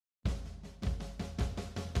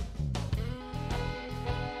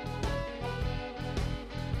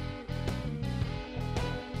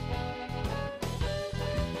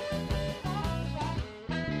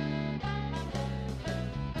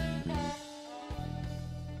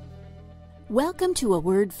Welcome to A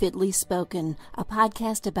Word Fitly Spoken, a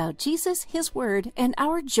podcast about Jesus, His Word, and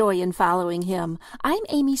our joy in following Him. I'm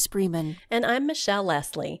Amy Spreeman. And I'm Michelle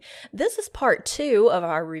Leslie. This is part 2 of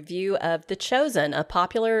our review of The Chosen, a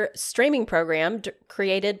popular streaming program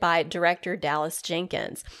created by director Dallas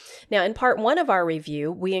Jenkins. Now, in part 1 of our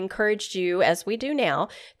review, we encouraged you, as we do now,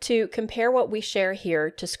 to compare what we share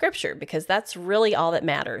here to Scripture, because that's really all that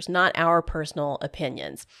matters, not our personal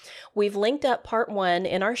opinions. We've linked up part 1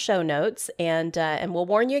 in our show notes, and we'll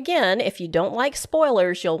warn you again, if you don't like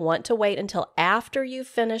spoilers, you'll want to wait until after you've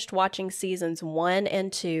finished watching seasons 1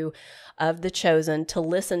 and 2 of The Chosen to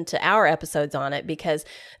listen to our episodes on it, because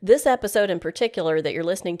this episode in particular that you're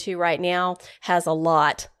listening to right now has a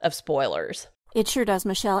lot of spoilers. It sure does,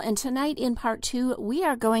 Michelle. And tonight in part 2, we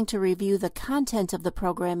are going to review the content of the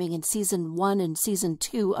programming in season 1 and season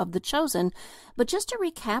 2 of The Chosen. But just to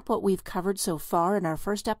recap what we've covered so far in our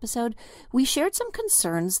first episode, we shared some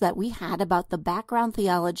concerns that we had about the background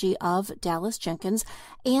theology of Dallas Jenkins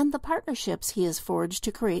and the partnerships he has forged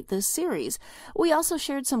to create this series. We also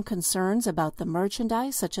shared some concerns about the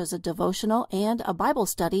merchandise, such as a devotional and a Bible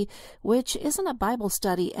study, which isn't a Bible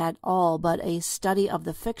study at all, but a study of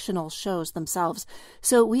the fictional shows themselves.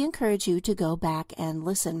 So we encourage you to go back and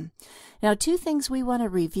listen. Now, 2 things we want to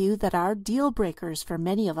review that are deal breakers for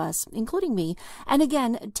many of us, including me. And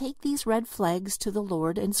again, take these red flags to the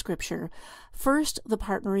Lord in Scripture. First, the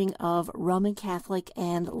partnering of Roman Catholic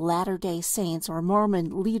and Latter-day Saints or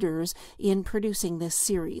Mormon leaders in producing this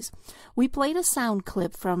series. We played a sound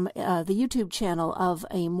clip from the YouTube channel of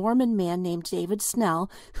a Mormon man named David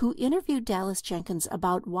Snell, who interviewed Dallas Jenkins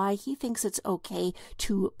about why he thinks it's okay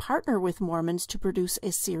to partner with Mormons to produce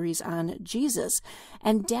a series on Jesus.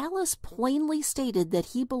 And Dallas plainly stated that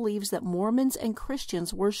he believes that Mormons and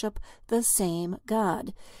Christians worship the same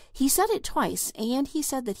God. He said it twice, and he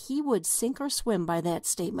said that he would sink or swim by that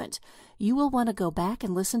statement. You will want to go back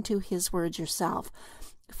and listen to his words yourself.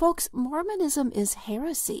 Folks, Mormonism is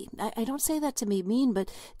heresy. I don't say that to be mean,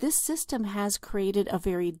 but this system has created a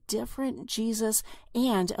very different Jesus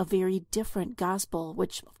and a very different gospel,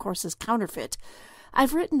 which of course is counterfeit.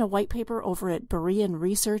 I've written a white paper over at Berean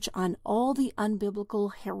Research on all the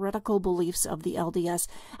unbiblical, heretical beliefs of the LDS,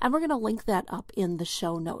 and we're going to link that up in the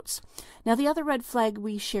show notes. Now, the other red flag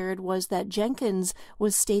we shared was that Jenkins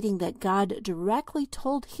was stating that God directly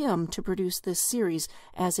told him to produce this series,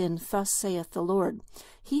 as in, "Thus saith the Lord."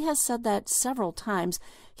 He has said that several times.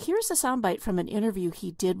 Here's a soundbite from an interview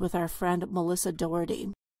he did with our friend Melissa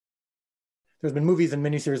Doherty. There's been movies and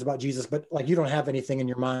miniseries about Jesus, but like you don't have anything in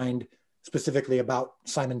your mind specifically about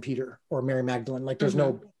Simon Peter or Mary Magdalene. Like there's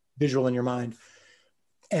no visual in your mind.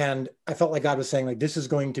 And I felt like God was saying, like, this is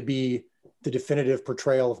going to be the definitive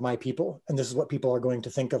portrayal of my people. And this is what people are going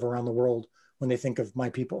to think of around the world when they think of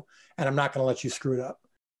my people. And I'm not going to let you screw it up.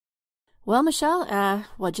 Well, Michelle,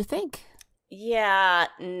 what'd you think? Yeah,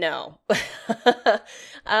 no.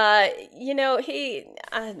 I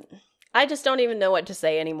just don't even know what to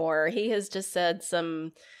say anymore. He has just said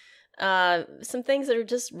some things that are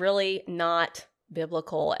just really not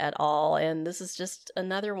biblical at all. And this is just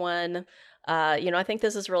another one. I think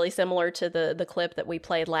this is really similar to the clip that we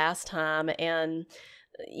played last time. And,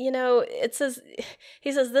 he says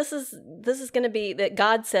this is going to be, that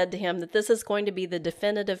God said to him that this is going to be the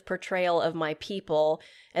definitive portrayal of my people.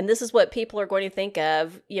 And this is what people are going to think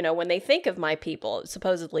of, when they think of my people.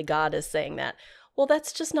 Supposedly God is saying that. Well,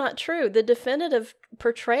 that's just not true. The definitive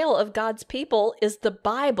portrayal of God's people is the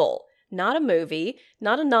Bible, not a movie,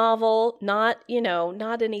 not a novel, not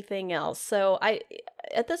anything else. So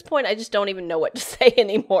at this point, I just don't even know what to say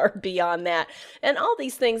anymore beyond that. And all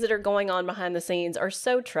these things that are going on behind the scenes are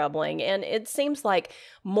so troubling. And it seems like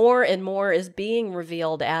more and more is being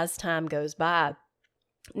revealed as time goes by.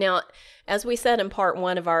 Now, as we said in part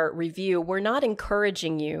 1 of our review, we're not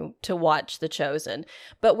encouraging you to watch The Chosen,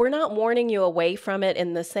 but we're not warning you away from it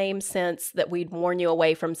in the same sense that we'd warn you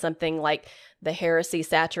away from something like the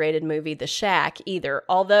heresy-saturated movie The Shack either,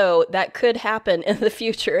 although that could happen in the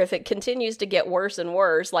future if it continues to get worse and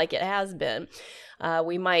worse like it has been.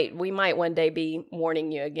 We might one day be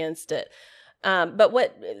warning you against it.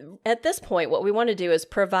 But at this point, what we want to do is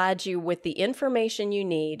provide you with the information you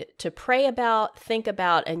need to pray about, think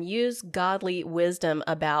about, and use godly wisdom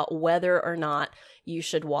about whether or not you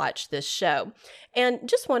should watch this show. And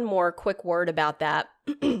just one more quick word about that.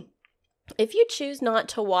 If you choose not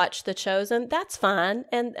to watch The Chosen, that's fine.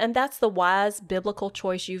 And that's the wise biblical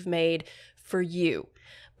choice you've made for you.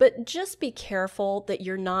 But just be careful that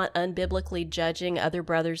you're not unbiblically judging other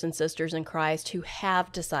brothers and sisters in Christ who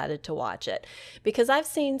have decided to watch it. Because I've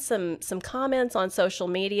seen some comments on social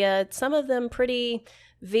media, some of them pretty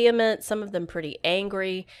vehement, some of them pretty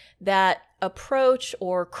angry, that approach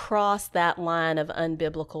or cross that line of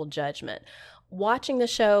unbiblical judgment. Watching the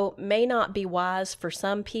show may not be wise for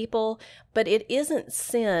some people, but it isn't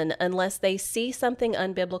sin unless they see something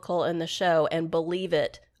unbiblical in the show and believe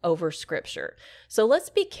it over Scripture. So let's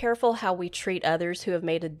be careful how we treat others who have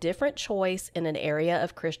made a different choice in an area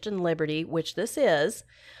of Christian liberty, which this is,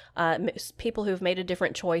 people who have made a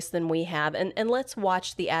different choice than we have, and let's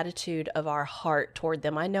watch the attitude of our heart toward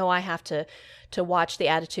them. I know I have to watch the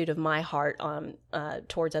attitude of my heart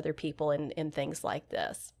towards other people in things like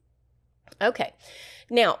this. Okay,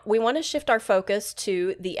 now we want to shift our focus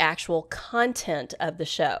to the actual content of the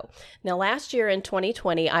show. Now, last year in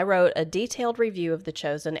 2020, I wrote a detailed review of The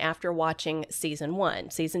Chosen after watching season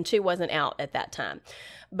 1. Season 2 wasn't out at that time.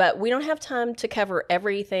 But we don't have time to cover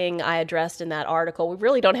everything I addressed in that article. We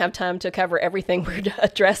really don't have time to cover everything we're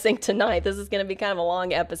addressing tonight. This is going to be kind of a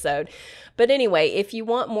long episode. But anyway, if you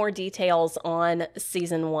want more details on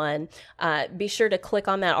season 1, be sure to click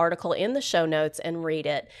on that article in the show notes and read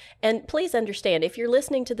it. And please understand, if you're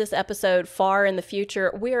listening to this episode far in the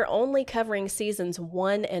future, we are only covering seasons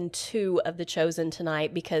 1 and 2 of The Chosen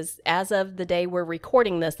tonight because as of the day we're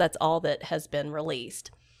recording this, that's all that has been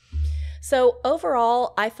released. So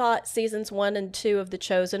overall, I thought seasons 1 and 2 of The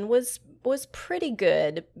Chosen was pretty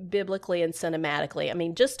good biblically and cinematically. I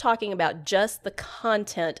mean, just talking about just the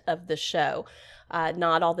content of the show,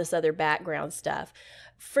 not all this other background stuff.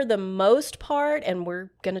 For the most part, and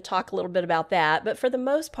we're going to talk a little bit about that, but for the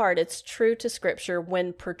most part, it's true to Scripture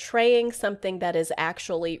when portraying something that is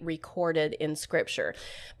actually recorded in Scripture.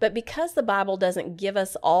 But because the Bible doesn't give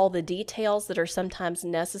us all the details that are sometimes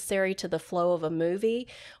necessary to the flow of a movie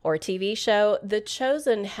or a TV show, The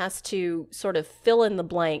Chosen has to sort of fill in the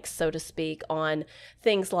blanks, so to speak, on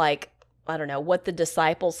things like, I don't know, what the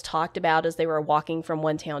disciples talked about as they were walking from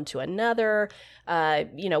one town to another.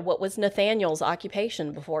 What was Nathanael's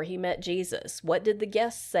occupation before he met Jesus? What did the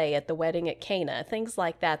guests say at the wedding at Cana? Things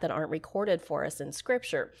like that aren't recorded for us in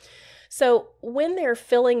Scripture. So when they're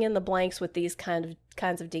filling in the blanks with these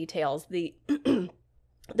kinds of details, the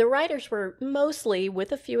writers were mostly,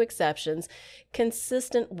 with a few exceptions,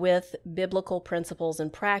 consistent with biblical principles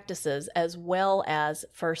and practices as well as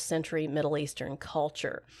first century Middle Eastern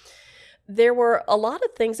culture. There were a lot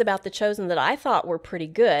of things about The Chosen that I thought were pretty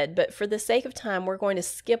good, but for the sake of time, we're going to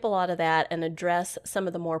skip a lot of that and address some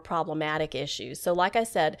of the more problematic issues. So like I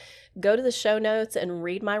said, go to the show notes and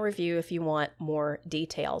read my review if you want more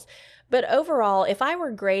details. But overall, if I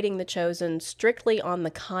were grading The Chosen strictly on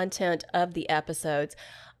the content of the episodes,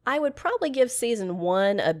 I would probably give season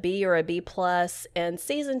 1 a B or a B+, and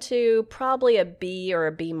season 2 probably a B or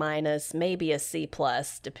a B-, maybe a C+,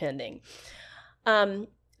 depending.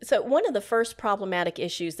 So one of the first problematic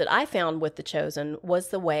issues that I found with The Chosen was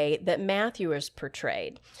the way that Matthew is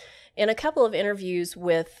portrayed. In a couple of interviews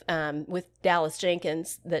with Dallas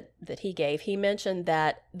Jenkins that he gave, he mentioned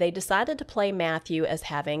that they decided to play Matthew as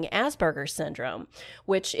having Asperger's syndrome,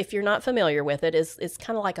 which, if you're not familiar with it, is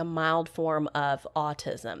kind of like a mild form of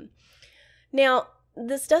autism. Now,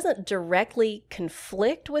 this doesn't directly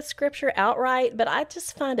conflict with Scripture outright, but I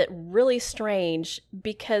just find it really strange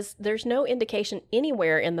because there's no indication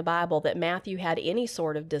anywhere in the Bible that Matthew had any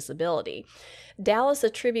sort of disability. Dallas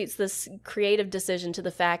attributes this creative decision to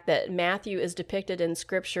the fact that Matthew is depicted in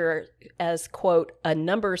Scripture as, quote, a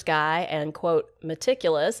numbers guy and, quote,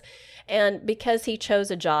 meticulous, and because he chose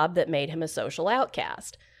a job that made him a social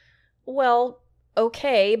outcast. Well,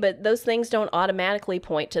 okay, but those things don't automatically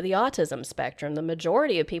point to the autism spectrum. The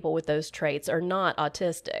majority of people with those traits are not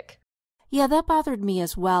autistic. Yeah, that bothered me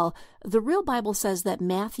as well. The real Bible says that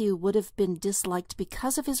Matthew would have been disliked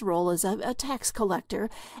because of his role as a tax collector.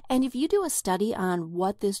 And if you do a study on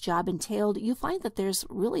what this job entailed, you find that there's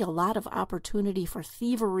really a lot of opportunity for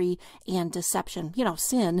thievery and deception,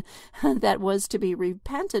 sin that was to be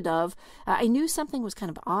repented of. I knew something was kind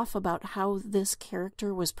of off about how this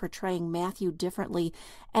character was portraying Matthew differently.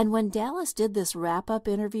 And when Dallas did this wrap-up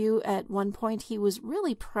interview at one point, he was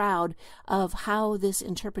really proud of how this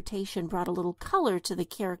interpretation brought a little color to the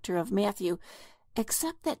character of Matthew,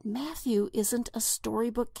 except that Matthew isn't a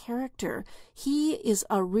storybook character. He is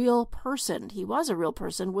a real person. He was a real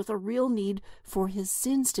person with a real need for his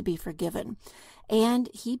sins to be forgiven. And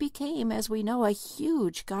he became, as we know, a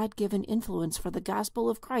huge God-given influence for the gospel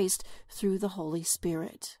of Christ through the Holy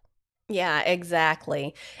Spirit. Yeah,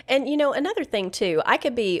 exactly. And, another thing, too, I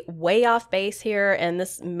could be way off base here, and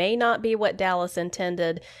this may not be what Dallas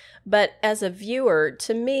intended, but as a viewer,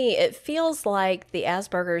 to me, it feels like the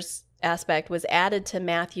Asperger's aspect was added to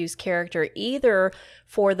Matthew's character either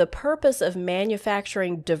for the purpose of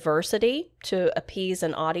manufacturing diversity to appease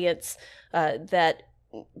an audience that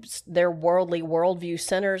their worldly worldview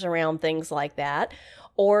centers around things like that,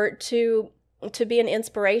 or to be an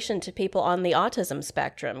inspiration to people on the autism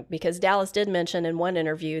spectrum, because Dallas did mention in one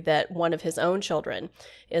interview that one of his own children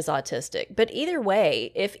is autistic. But either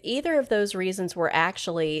way, if either of those reasons were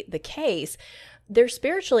actually the case, they're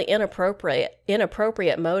spiritually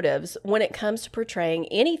inappropriate motives when it comes to portraying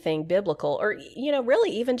anything biblical, or,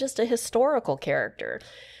 really even just a historical character.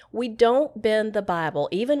 We don't bend the Bible,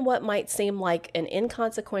 even what might seem like an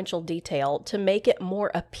inconsequential detail, to make it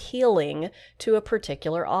more appealing to a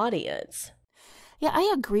particular audience. Yeah,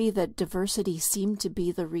 I agree that diversity seemed to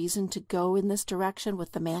be the reason to go in this direction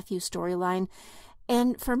with the Matthew storyline.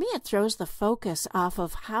 And for me, it throws the focus off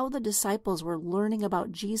of how the disciples were learning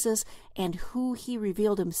about Jesus and who he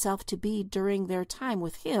revealed himself to be during their time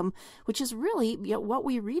with him, which is really what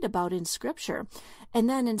we read about in Scripture. And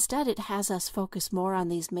then instead, it has us focus more on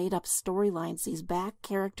these made-up storylines, these back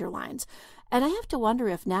character lines. And I have to wonder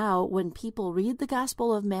if now, when people read the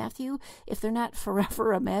Gospel of Matthew, if they're not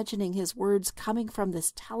forever imagining his words coming from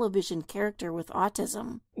this television character with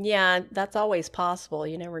autism. Yeah, that's always possible.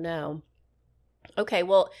 You never know. Okay,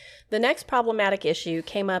 well, the next problematic issue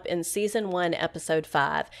came up in Season 1, Episode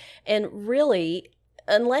 5. And really,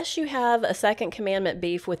 unless you have a Second Commandment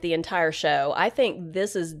beef with the entire show, I think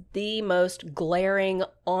this is the most glaring,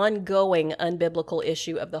 ongoing, unbiblical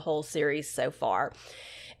issue of the whole series so far.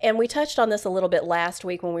 And we touched on this a little bit last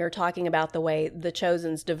week when we were talking about the way The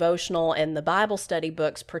Chosen's devotional and the Bible study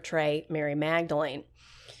books portray Mary Magdalene.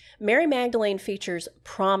 Mary Magdalene features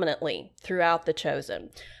prominently throughout The Chosen.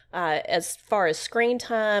 As far as screen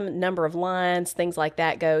time, number of lines, things like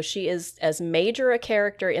that go, she is as major a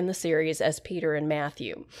character in the series as Peter and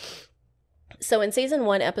Matthew. So in Season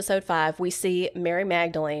 1, Episode 5, we see Mary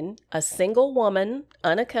Magdalene, a single woman,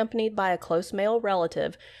 unaccompanied by a close male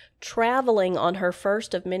relative, traveling on her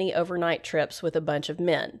first of many overnight trips with a bunch of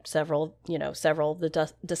men, several of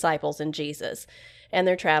the disciples and Jesus. And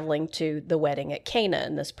they're traveling to the wedding at Cana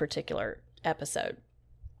in this particular episode.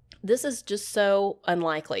 This is just so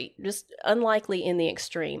unlikely, just unlikely in the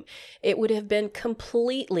extreme. It would have been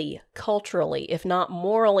completely culturally, if not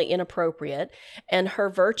morally inappropriate, and her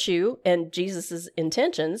virtue and Jesus's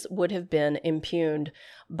intentions would have been impugned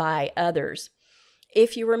by others.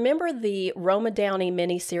 If you remember the Roma Downey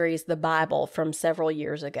miniseries, The Bible, from several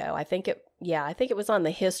years ago, I think it was on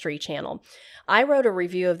the History Channel. I wrote a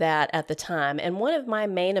review of that at the time, and one of my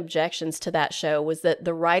main objections to that show was that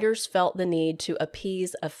the writers felt the need to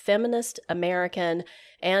appease a feminist American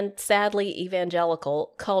and sadly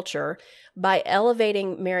evangelical culture by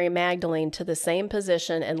elevating Mary Magdalene to the same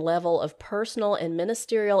position and level of personal and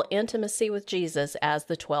ministerial intimacy with Jesus as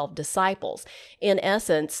the 12 disciples, in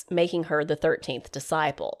essence, making her the 13th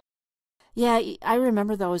disciple. Yeah, I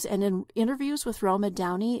remember those. And in interviews with Roma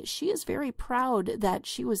Downey, she is very proud that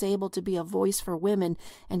she was able to be a voice for women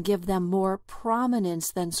and give them more prominence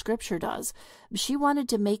than Scripture does. She wanted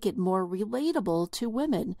to make it more relatable to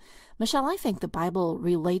women. Michelle, I think the Bible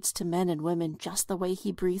relates to men and women just the way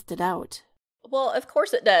he breathed it out. Well, of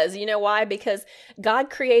course it does. You know why? Because God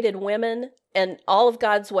created women and all of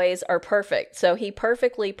God's ways are perfect. So he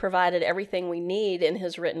perfectly provided everything we need in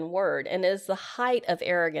his written word. And it is the height of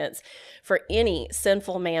arrogance for any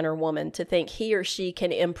sinful man or woman to think he or she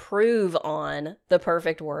can improve on the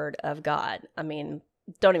perfect word of God. I mean,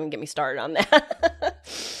 don't even get me started on that.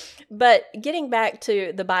 But getting back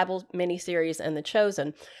to the Bible miniseries and The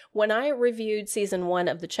Chosen, when I reviewed Season 1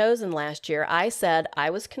 of The Chosen last year, I said I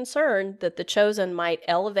was concerned that The Chosen might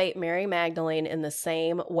elevate Mary Magdalene in the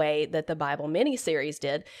same way that the Bible miniseries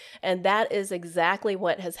did, and that is exactly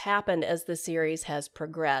what has happened as the series has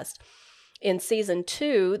progressed. In Season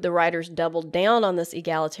 2, the writers doubled down on this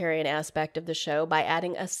egalitarian aspect of the show by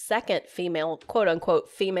adding a second female, quote-unquote,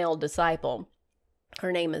 female disciple.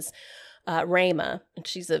 Her name is Rama, and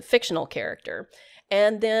she's a fictional character.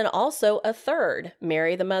 And then also a third,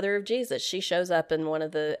 Mary, the mother of Jesus. She shows up in one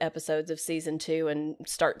of the episodes of Season 2 and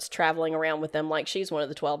starts traveling around with them like she's one of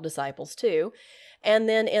the 12 disciples too. And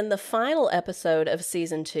then in the final episode of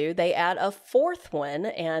Season 2, they add a fourth one,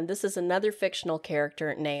 and this is another fictional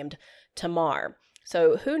character named Tamar.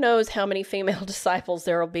 So who knows how many female disciples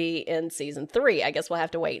there will be in Season 3. I guess we'll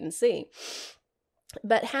have to wait and see.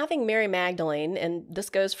 But having Mary Magdalene, and this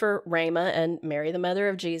goes for Rama and Mary, the mother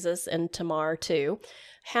of Jesus, and Tamar too,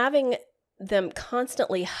 having them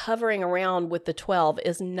constantly hovering around with the 12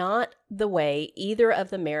 is not the way either of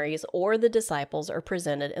the Marys or the disciples are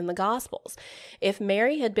presented in the Gospels. If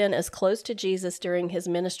Mary had been as close to Jesus during his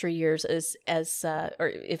ministry years or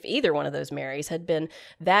if either one of those Marys had been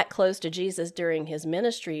that close to Jesus during his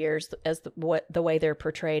ministry years as the way they're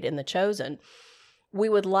portrayed in The Chosen, we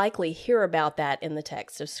would likely hear about that in the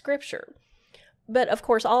text of Scripture. But of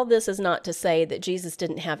course, all this is not to say that Jesus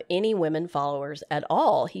didn't have any women followers at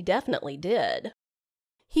all. He definitely did.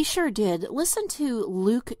 He sure did. Listen to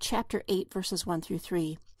Luke chapter 8, verses 1 through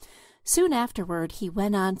 3. Soon afterward, he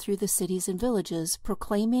went on through the cities and villages,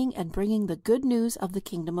 proclaiming and bringing the good news of the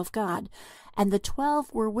kingdom of God. And the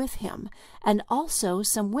 12 were with him, and also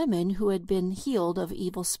some women who had been healed of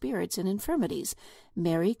evil spirits and infirmities,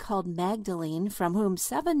 Mary called Magdalene, from whom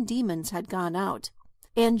 7 demons had gone out,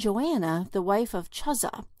 and Joanna, the wife of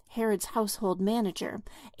Chuza, Herod's household manager,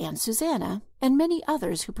 and Susanna, and many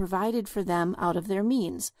others who provided for them out of their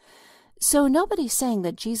means. So nobody's saying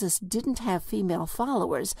that Jesus didn't have female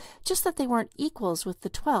followers, just that they weren't equals with the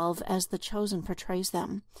 12 as the Chosen portrays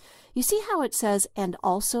them. You see how it says, and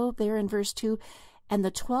also, there in verse 2, and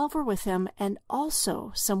the 12 were with him, and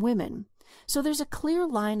also some women. So there's a clear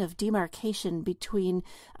line of demarcation between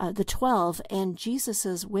the 12 and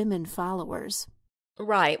Jesus's women followers.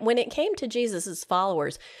 Right. When it came to Jesus's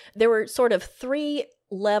followers, there were sort of 3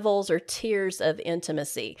 levels or tiers of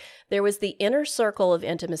intimacy. There was the inner circle of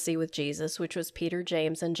intimacy with Jesus, which was Peter,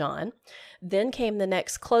 James, and John. Then came the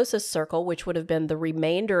next closest circle, which would have been the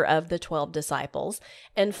remainder of the 12 disciples.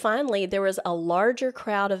 And finally, there was a larger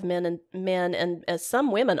crowd of men and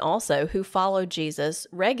some women also who followed Jesus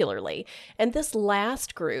regularly. And this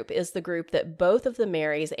last group is the group that both of the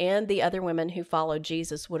Marys and the other women who followed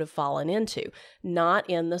Jesus would have fallen into, not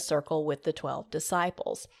in the circle with the 12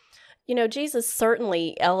 disciples. You know, Jesus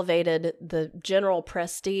certainly elevated the general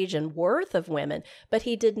prestige and worth of women, but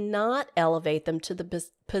he did not elevate them to the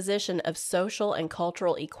position of social and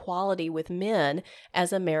cultural equality with men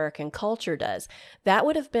as American culture does. That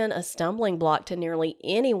would have been a stumbling block to nearly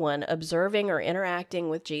anyone observing or interacting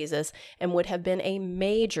with Jesus and would have been a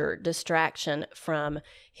major distraction from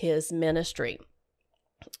his ministry.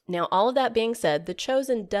 Now, all of that being said, The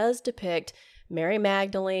Chosen does depict Mary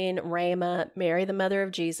Magdalene, Rama, Mary the mother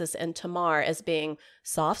of Jesus, and Tamar as being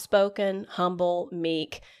soft-spoken, humble,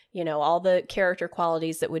 meek, you know, all the character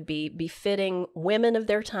qualities that would be befitting women of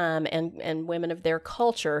their time and women of their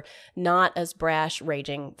culture, not as brash,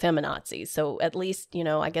 raging feminazis. So at least, you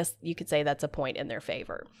know, I guess you could say that's a point in their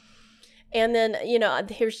favor. And then, you know,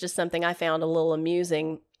 here's just something I found a little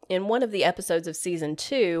amusing. In one of the episodes of season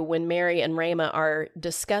 2, when Mary and Rama are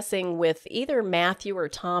discussing with either Matthew or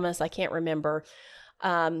Thomas, I can't remember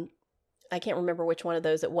which one of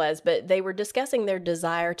those it was, but they were discussing their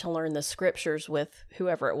desire to learn the scriptures with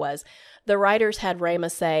whoever it was. The writers had Rama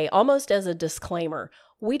say, almost as a disclaimer,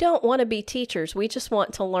 we don't want to be teachers. We just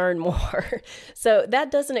want to learn more. So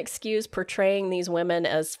that doesn't excuse portraying these women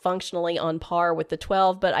as functionally on par with the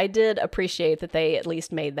 12, but I did appreciate that they at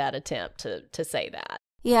least made that attempt to say that.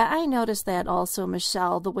 Yeah, I noticed that also,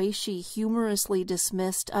 Michelle, the way she humorously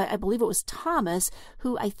dismissed, I believe it was Thomas,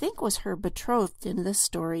 who I think was her betrothed in this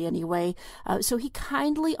story anyway. So he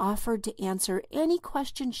kindly offered to answer any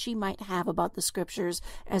question she might have about the scriptures,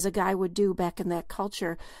 as a guy would do back in that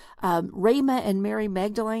culture. Rama and Mary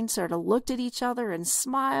Magdalene sort of looked at each other and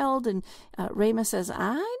smiled, and Rama says,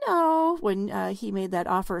 I know, when he made that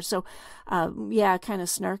offer. So, yeah, kind of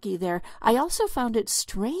snarky there. I also found it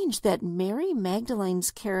strange that Mary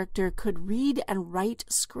Magdalene's character could read and write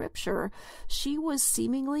scripture. She was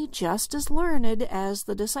seemingly just as learned as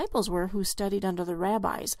the disciples were who studied under the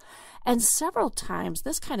rabbis. And several times,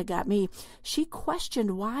 this kind of got me, she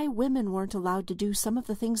questioned why women weren't allowed to do some of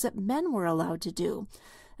the things that men were allowed to do.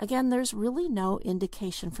 Again, there's really no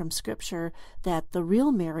indication from Scripture that the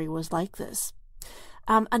real Mary was like this.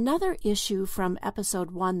 Another issue from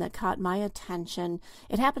episode 1 that caught my attention,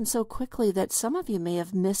 it happened so quickly that some of you may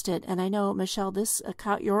have missed it, and I know, Michelle, this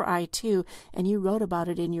caught your eye too, and you wrote about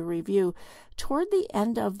it in your review. Toward the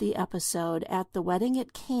end of the episode, at the wedding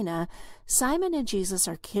at Cana, Simon and Jesus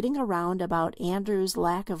are kidding around about Andrew's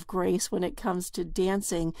lack of grace when it comes to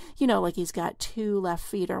dancing, you know, like he's got 2 left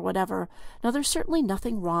feet or whatever. Now, there's certainly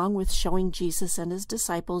nothing wrong with showing Jesus and his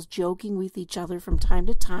disciples joking with each other from time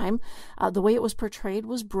to time. The way it was portrayed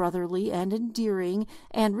was brotherly and endearing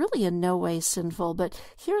and really in no way sinful. But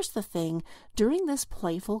here's the thing. During this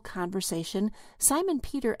playful conversation, Simon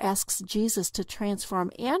Peter asks Jesus to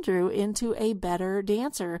transform Andrew into a better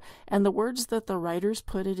dancer, and the words that the writers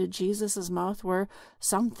put into Jesus' mouth were,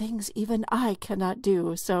 "Some things even I cannot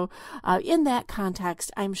do." So in that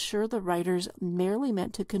context, I'm sure the writers merely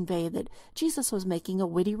meant to convey that Jesus was making a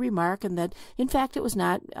witty remark and that, in fact, it was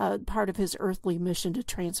not part of his earthly mission to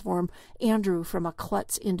transform Andrew from a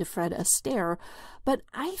klutz into Fred Astaire. But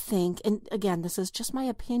I think, and again, this is just my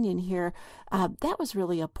opinion here, that was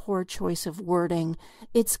really a poor choice of wording.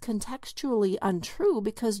 It's contextually untrue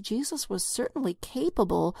because Jesus was certainly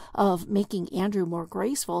capable of making Andrew more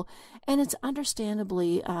graceful, and it's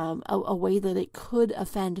understandably a way that it could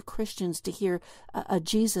offend Christians to hear a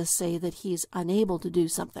Jesus say that he's unable to do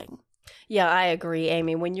something. Yeah, I agree,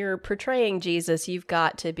 Amy. When you're portraying Jesus, you've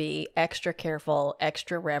got to be extra careful,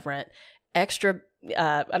 extra reverent, extra,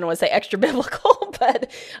 I don't want to say extra biblical,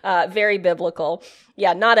 but very biblical.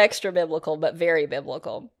 Yeah, not extra biblical, but very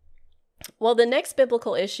biblical. Well, the next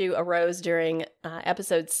biblical issue arose during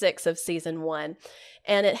episode 6 of season 1,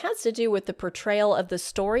 and it has to do with the portrayal of the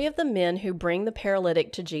story of the men who bring the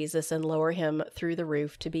paralytic to Jesus and lower him through the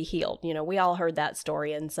roof to be healed. You know, we all heard that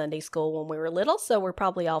story in Sunday school when we were little, so we're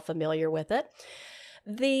probably all familiar with it.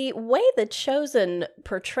 The way The Chosen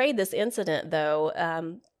portrayed this incident,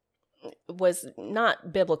 though, was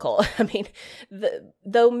not biblical. I mean,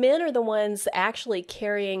 though men are the ones actually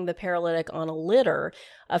carrying the paralytic on a litter,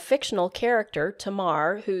 a fictional character,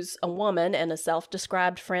 Tamar, who's a woman and a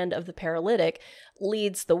self-described friend of the paralytic,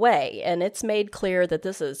 leads the way. And it's made clear that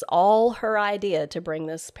this is all her idea to bring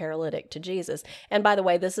this paralytic to Jesus. And by the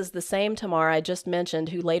way, this is the same Tamar I just mentioned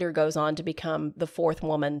who later goes on to become the 4th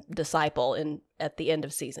woman disciple at the end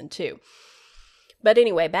of season 2. But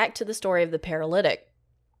anyway, back to the story of the paralytic.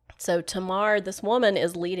 So Tamar, this woman,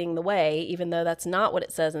 is leading the way, even though that's not what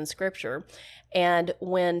it says in Scripture. And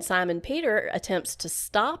when Simon Peter attempts to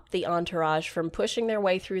stop the entourage from pushing their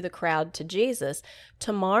way through the crowd to Jesus,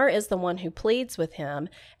 Tamar is the one who pleads with him,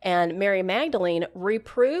 and Mary Magdalene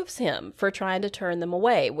reproves him for trying to turn them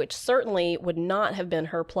away, which certainly would not have been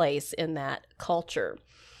her place in that culture.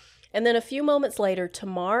 And then a few moments later,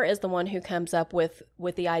 Tamar is the one who comes up with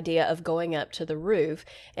the idea of going up to the roof,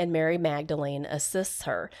 and Mary Magdalene assists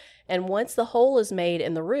her. And once the hole is made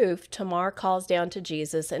in the roof, Tamar calls down to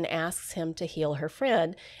Jesus and asks him to heal her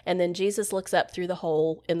friend. And then Jesus looks up through the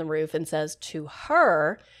hole in the roof and says, "To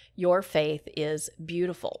her, your faith is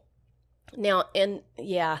beautiful." Now, and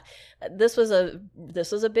yeah, this was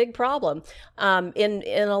a big problem. In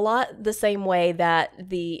a lot the same way that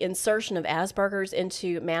the insertion of Asperger's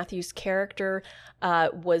into Matthew's character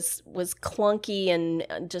was clunky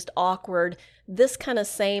and just awkward. This kind of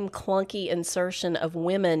same clunky insertion of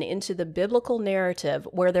women into the biblical narrative,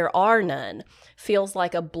 where there are none, feels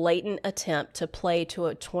like a blatant attempt to play to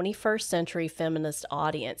a 21st century feminist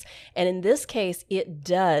audience. And in this case, it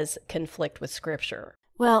does conflict with Scripture.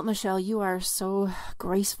 Well, Michelle, you are so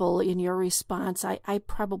graceful in your response. I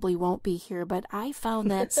probably won't be here, but I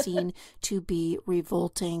found that scene to be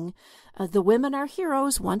revolting. The women are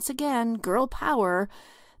heroes, once again, girl power.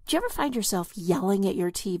 Do you ever find yourself yelling at your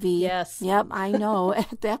TV? Yes. Yep, I know.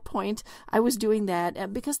 At that point, I was doing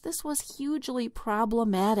that because this was hugely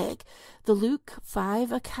problematic. The Luke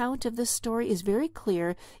 5 account of this story is very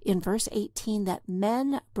clear in verse 18 that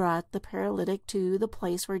men brought the paralytic to the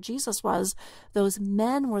place where Jesus was. Those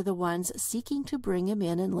men were the ones seeking to bring him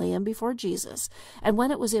in and lay him before Jesus. And when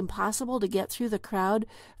it was impossible to get through the crowd,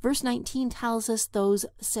 verse 19 tells us those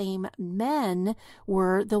same men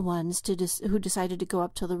were the ones who decided to go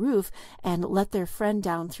up to the roof and let their friend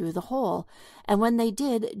down through the hole. And when they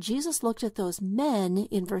did, Jesus looked at those men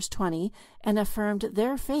in verse 20 and affirmed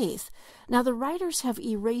their faith. Now, the writers have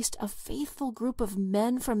erased a faithful group of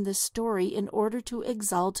men from this story in order to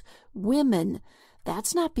exalt women.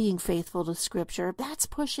 That's not being faithful to Scripture. That's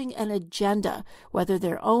pushing an agenda, whether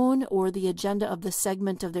their own or the agenda of the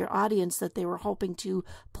segment of their audience that they were hoping to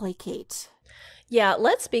placate. Yeah,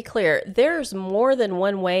 let's be clear. There's more than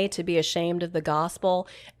one way to be ashamed of the gospel,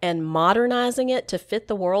 and modernizing it to fit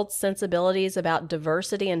the world's sensibilities about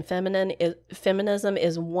diversity and feminism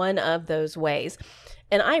is one of those ways.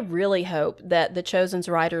 And I really hope that the Chosen's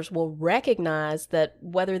writers will recognize that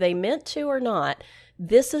whether they meant to or not,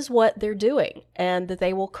 this is what they're doing, and that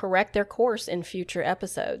they will correct their course in future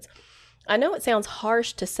episodes. I know it sounds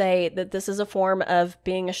harsh to say that this is a form of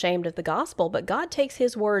being ashamed of the gospel, but God takes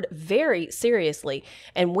his word very seriously,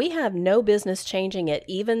 and we have no business changing it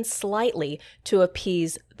even slightly to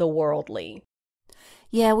appease the worldly.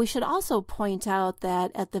 Yeah, we should also point out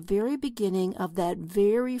that at the very beginning of that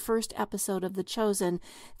very first episode of The Chosen,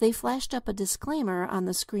 they flashed up a disclaimer on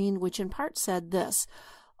the screen which in part said this: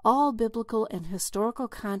 all biblical and historical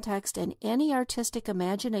context and any artistic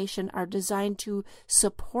imagination are designed to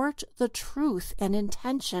support the truth and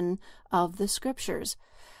intention of the Scriptures.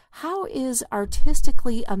 How is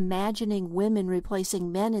artistically imagining women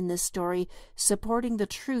replacing men in this story supporting the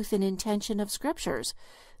truth and intention of Scriptures?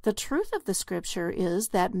 The truth of the scripture is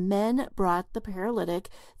that men brought the paralytic.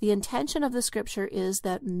 The intention of the scripture is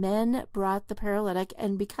that men brought the paralytic,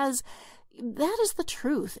 and because that is the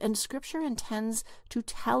truth, and scripture intends to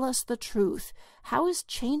tell us the truth. How is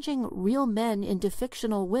changing real men into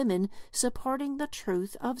fictional women supporting the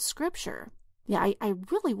truth of scripture? Yeah, I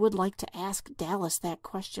really would like to ask Dallas that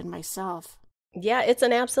question myself. Yeah, it's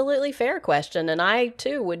an absolutely fair question, and I,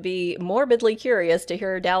 too, would be morbidly curious to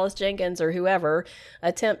hear Dallas Jenkins or whoever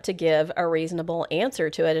attempt to give a reasonable answer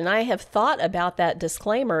to it. And I have thought about that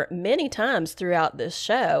disclaimer many times throughout this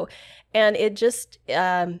show, and it just,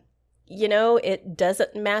 it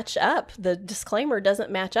doesn't match up. The disclaimer doesn't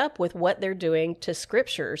match up with what they're doing to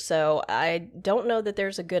Scripture, so I don't know that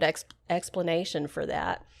there's a good explanation for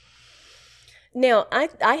that. Now,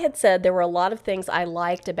 I had said there were a lot of things I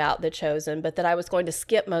liked about The Chosen, but that I was going to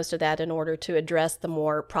skip most of that in order to address the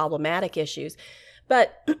more problematic issues.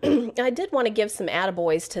 But I did want to give some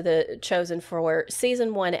attaboys to The Chosen for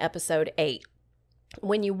Season 1, Episode 8.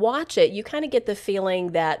 When you watch it, you kind of get the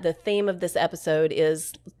feeling that the theme of this episode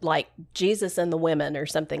is like Jesus and the women, or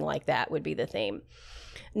something like that would be the theme.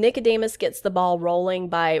 Nicodemus gets the ball rolling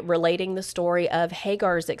by relating the story of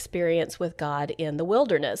Hagar's experience with God in the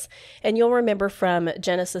wilderness. And you'll remember from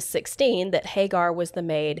Genesis 16 that Hagar was the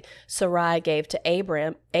maid Sarai gave to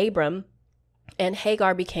Abram, and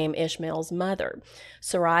Hagar became Ishmael's mother.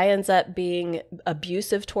 Sarai ends up being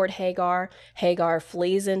abusive toward Hagar. Hagar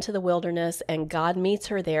flees into the wilderness, and God meets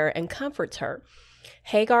her there and comforts her.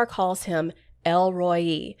 Hagar calls him El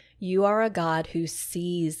Roi, you are a God who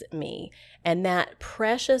sees me. And that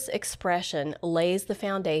precious expression lays the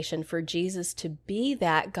foundation for Jesus to be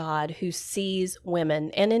that God who sees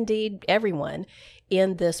women, and indeed everyone,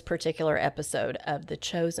 in this particular episode of The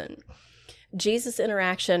Chosen. Jesus'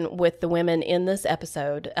 interaction with the women in this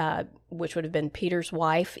episode, which would have been Peter's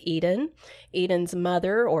wife, Eden's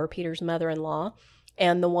mother, or Peter's mother-in-law,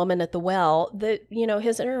 and the woman at the well,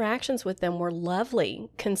 his interactions with them were lovely,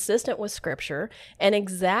 consistent with Scripture, and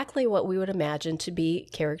exactly what we would imagine to be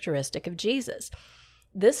characteristic of Jesus.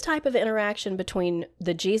 This type of interaction between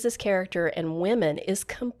the Jesus character and women is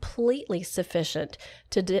completely sufficient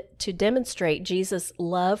to demonstrate Jesus'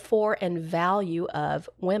 love for and value of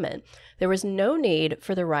women. There was no need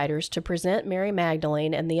for the writers to present Mary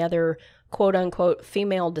Magdalene and the other quote-unquote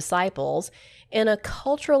female disciples in a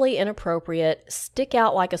culturally inappropriate,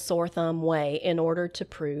 stick-out-like-a-sore-thumb way in order to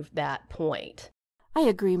prove that point. I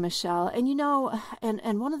agree, Michelle. And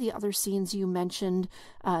and one of the other scenes you mentioned,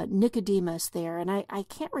 Nicodemus there, and I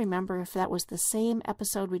can't remember if that was the same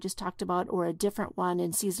episode we just talked about or a different one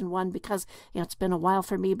in Season 1, because it's been a while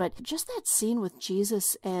for me, but just that scene with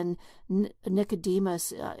Jesus and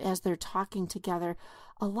Nicodemus as they're talking together,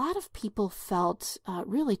 a lot of people felt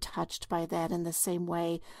really touched by that in the same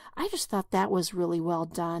way. I just thought that was really well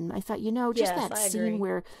done. I thought, just yes, that scene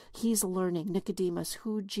where he's learning, Nicodemus,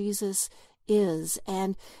 who Jesus is.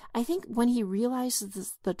 And I think when he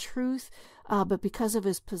realizes the truth, but because of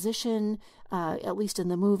his position, at least in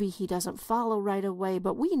the movie, he doesn't follow right away.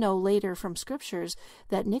 But we know later from scriptures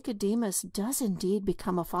that Nicodemus does indeed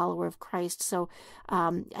become a follower of Christ. So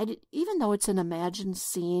even though it's an imagined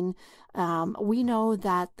scene, we know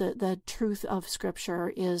that the truth of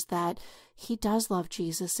scripture is that he does love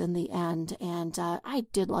Jesus in the end. And I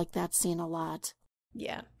did like that scene a lot.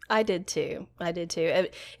 Yeah, I did too.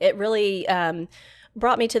 It really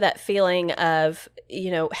brought me to that feeling of,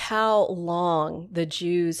 how long the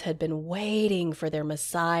Jews had been waiting for their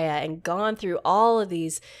Messiah and gone through all of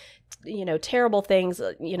these, terrible things,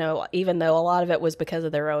 even though a lot of it was because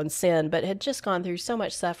of their own sin, but had just gone through so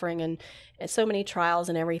much suffering and so many trials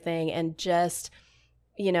and everything. And just,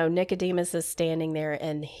 Nicodemus is standing there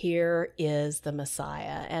and here is the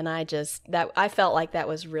Messiah. And I felt like that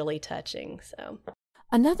was really touching. So.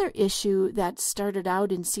 Another issue that started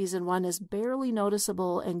out in Season 1 is barely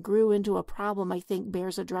noticeable and grew into a problem I think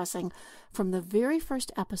bears addressing. From the very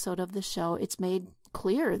first episode of the show, it's made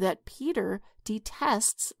clear that Peter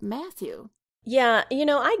detests Matthew. Yeah,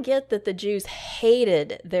 I get that the Jews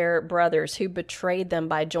hated their brothers who betrayed them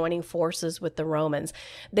by joining forces with the Romans.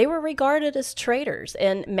 They were regarded as traitors,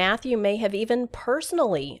 and Matthew may have even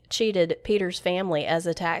personally cheated Peter's family as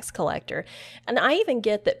a tax collector. And I even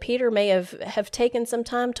get that Peter may have taken some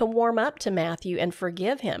time to warm up to Matthew and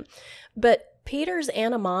forgive him. But Peter's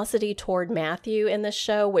animosity toward Matthew in this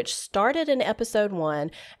show, which started in episode 1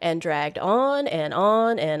 and dragged on and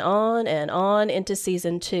on and on and on into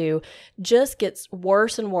season 2, just gets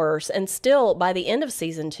worse and worse. And still, by the end of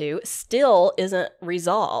season 2, still isn't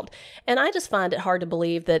resolved. And I just find it hard to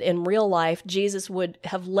believe that in real life, Jesus would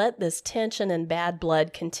have let this tension and bad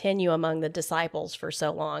blood continue among the disciples for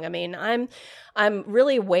so long. I mean, I'm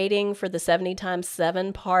really waiting for the 70 times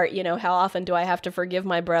 7 part. You know, how often do I have to forgive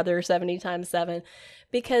my brother 70 times 7?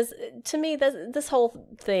 Because to me, this whole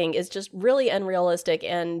thing is just really unrealistic.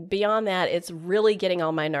 And beyond that, it's really getting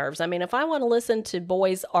on my nerves. I mean, if I want to listen to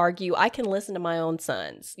boys argue, I can listen to my own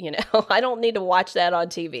sons. You know, I don't need to watch that on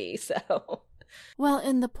TV. So. Well,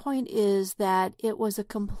 and the point is that it was a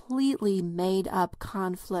completely made-up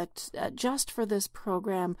conflict just for this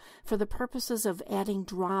program, for the purposes of adding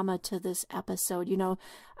drama to this episode. You know,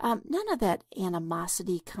 none of that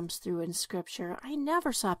animosity comes through in Scripture. I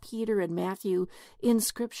never saw Peter and Matthew in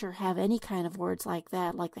Scripture have any kind of words like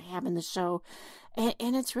that, like they have in the show.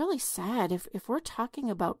 And it's really sad if we're talking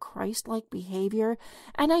about Christ-like behavior,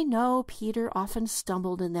 and I know Peter often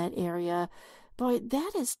stumbled in that area. Boy,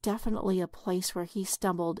 that is definitely a place where he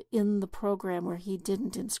stumbled in the program where he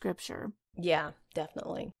didn't in Scripture. Yeah,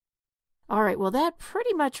 definitely. All right, well, that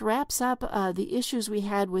pretty much wraps up the issues we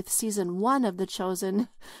had with season 1 of The Chosen,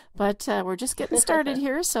 but we're just getting started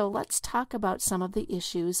here, so let's talk about some of the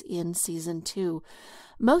issues in season 2.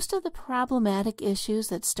 Most of the problematic issues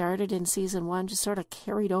that started in season 1 just sort of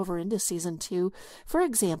carried over into season 2. For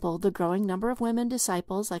example, the growing number of women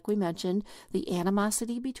disciples, like we mentioned, the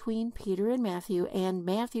animosity between Peter and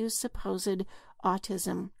Matthew's supposed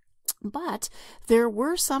autism. But there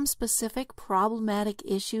were some specific problematic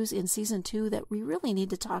issues in season 2 that we really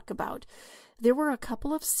need to talk about. There were a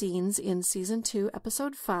couple of scenes in season 2,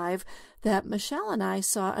 episode 5, that Michelle and I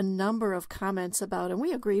saw a number of comments about and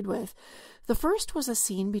we agreed with. The first was a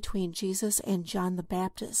scene between Jesus and John the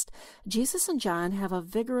Baptist. Jesus and John have a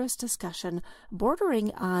vigorous discussion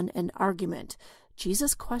bordering on an argument.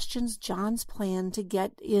 Jesus questions John's plan to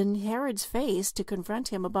get in Herod's face to confront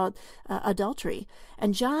him about adultery.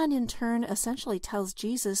 And John, in turn, essentially tells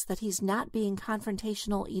Jesus that he's not being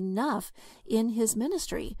confrontational enough in his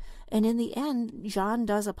ministry. And in the end, John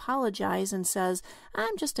does apologize and says,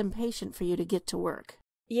 "I'm just impatient for you to get to work."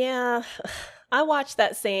 Yeah, I watched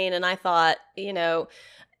that scene and I thought, you know,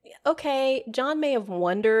 okay, John may have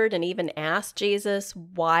wondered and even asked Jesus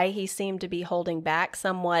why he seemed to be holding back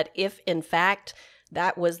somewhat, if in fact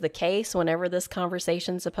that was the case whenever this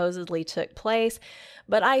conversation supposedly took place.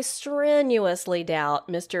 But I strenuously doubt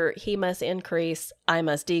Mr. He must increase, I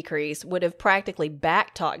must decrease would have practically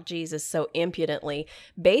backtalked Jesus so impudently,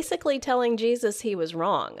 basically telling Jesus he was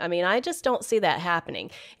wrong. I mean, I just don't see that happening.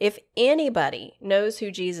 If anybody knows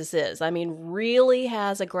who Jesus is, I mean, really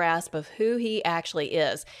has a grasp of who he actually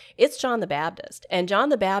is, it's John the Baptist. And John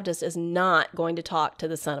the Baptist is not going to talk to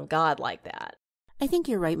the Son of God like that. I think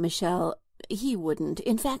you're right, Michelle. He wouldn't.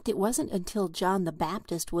 In fact, it wasn't until John the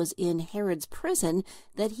Baptist was in Herod's prison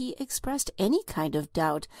that he expressed any kind of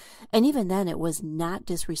doubt. And even then, it was not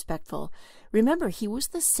disrespectful. Remember, he was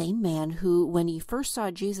the same man who, when he first saw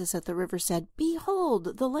Jesus at the river, said,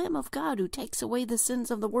 "Behold, the Lamb of God who takes away the sins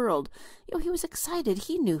of the world." You know, he was excited.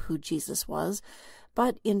 He knew who Jesus was.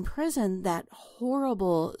 But in prison, that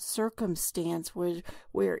horrible circumstance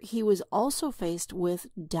where he was also faced with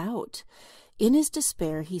doubt. In his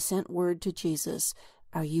despair, he sent word to Jesus,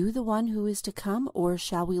 "Are you the one who is to come, or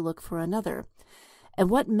shall we look for another?"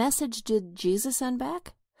 And what message did Jesus send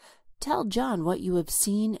back? "Tell John what you have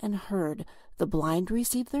seen and heard. The blind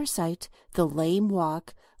receive their sight, the lame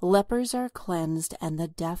walk, lepers are cleansed, and the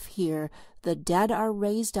deaf hear. The dead are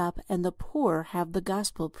raised up, and the poor have the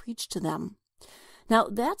gospel preached to them." Now,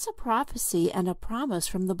 that's a prophecy and a promise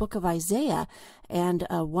from the book of Isaiah, and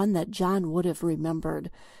one that John would have remembered.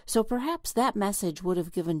 So perhaps that message would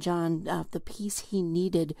have given John the peace he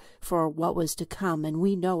needed for what was to come, and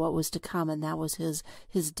we know what was to come, and that was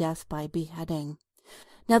his death by beheading.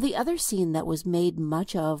 Now, the other scene that was made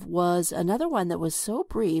much of was another one that was so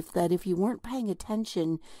brief that if you weren't paying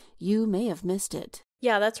attention, you may have missed it.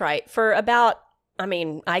 Yeah, that's right. For about, I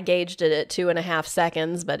mean, I gauged it at 2.5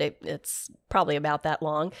 seconds, but it's probably about that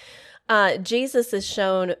long. Jesus is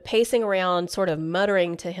shown pacing around, sort of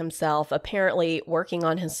muttering to himself, apparently working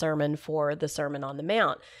on his sermon for the Sermon on the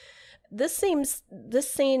Mount. This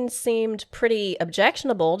scene seemed pretty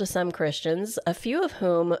objectionable to some Christians, a few of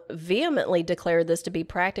whom vehemently declared this to be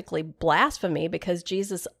practically blasphemy because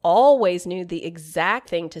Jesus always knew the exact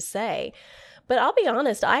thing to say. But I'll be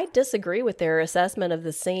honest, I disagree with their assessment of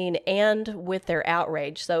the scene and with their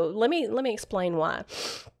outrage. So let me explain why.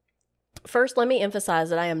 First, let me emphasize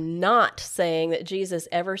that I am not saying that Jesus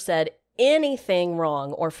ever said anything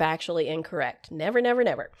wrong or factually incorrect. Never, never,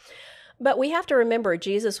 never. But we have to remember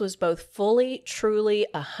Jesus was both fully, truly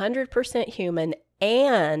 100% human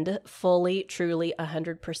and fully, truly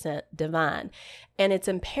 100% divine. And it's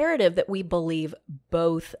imperative that we believe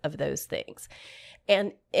both of those things.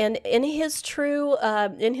 And in his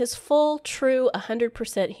full, true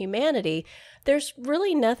 100% humanity, there's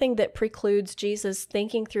really nothing that precludes Jesus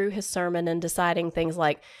thinking through his sermon and deciding things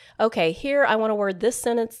like, okay, here I want to word this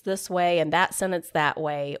sentence this way and that sentence that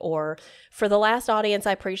way. Or for the last audience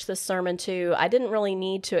I preached this sermon to, I didn't really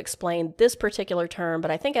need to explain this particular term,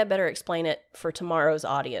 but I think I better explain it for tomorrow's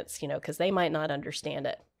audience, because they might not understand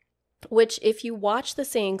it. Which, if you watch the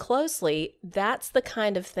scene closely, that's the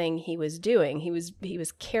kind of thing he was doing. He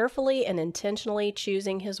was carefully and intentionally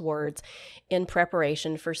choosing his words in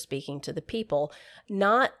preparation for speaking to the people,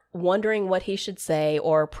 not wondering what he should say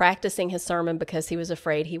or practicing his sermon because he was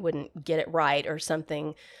afraid he wouldn't get it right or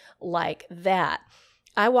something like that.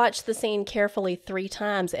 I watched the scene carefully 3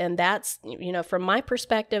 times, and that's, from my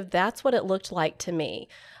perspective, that's what it looked like to me.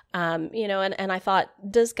 And I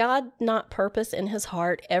thought, does God not purpose in his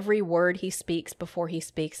heart every word he speaks before he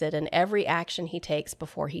speaks it and every action he takes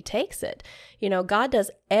before he takes it? God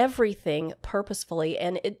does everything purposefully.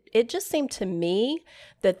 And it just seemed to me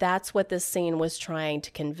that that's what this scene was trying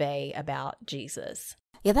to convey about Jesus.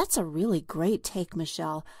 Yeah, that's a really great take,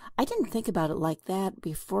 Michelle. I didn't think about it like that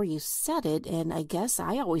before you said it, and I guess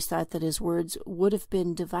I always thought that his words would have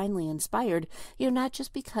been divinely inspired, not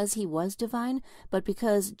just because he was divine, but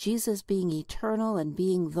because Jesus being eternal and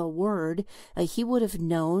being the Word, he would have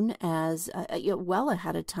known as well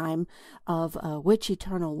ahead of time of which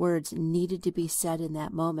eternal words needed to be said in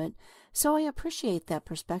that moment. So I appreciate that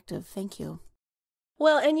perspective. Thank you.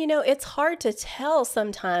 Well, and it's hard to tell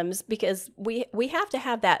sometimes because we have to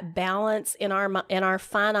have that balance in our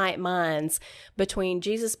finite minds between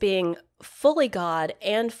Jesus being fully God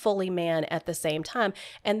and fully man at the same time.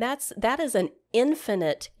 And that is an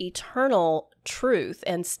infinite, eternal truth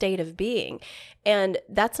and state of being. And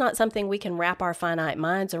that's not something we can wrap our finite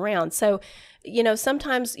minds around. So,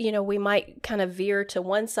 sometimes, we might kind of veer to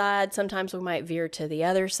one side. Sometimes we might veer to the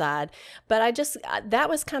other side. But that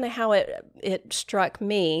was kind of how it struck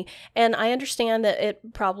me. And I understand that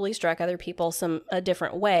it probably struck other people a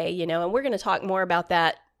different way, and we're going to talk more about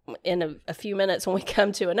that in a few minutes when we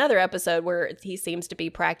come to another episode where he seems to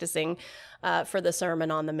be practicing for the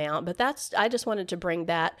Sermon on the Mount. But I just wanted to bring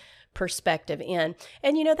that perspective in.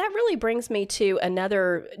 And, that really brings me to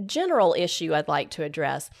another general issue I'd like to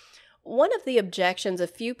address. One of the objections a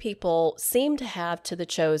few people seem to have to The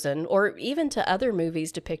Chosen, or even to other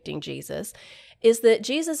movies depicting Jesus, is that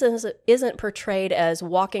Jesus isn't portrayed as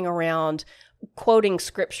walking around quoting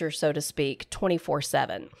scripture, so to speak,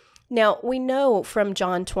 24/7. Now, we know from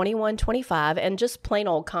John 21:25 and just plain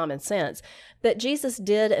old common sense that Jesus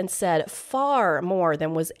did and said far more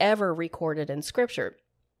than was ever recorded in Scripture.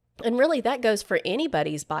 And really, that goes for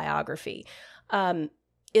anybody's biography.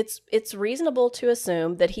 It's reasonable to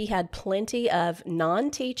assume that he had plenty of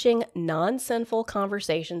non-teaching, non-sinful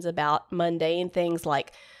conversations about mundane things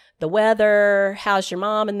like the weather, how's your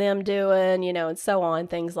mom and them doing, and so on,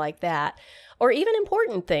 things like that. Or even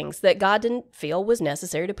important things that God didn't feel was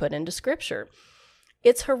necessary to put into Scripture.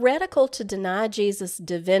 It's heretical to deny Jesus'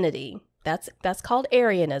 divinity. That's called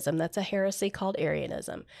Arianism. That's a heresy called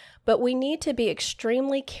Arianism. But we need to be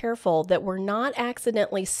extremely careful that we're not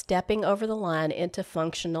accidentally stepping over the line into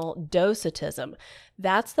functional docetism.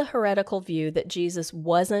 That's the heretical view that Jesus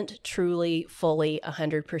wasn't truly, fully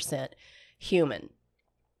 100% human.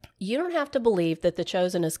 You don't have to believe that The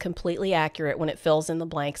Chosen is completely accurate when it fills in the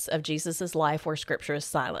blanks of Jesus' life where Scripture is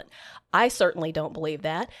silent. I certainly don't believe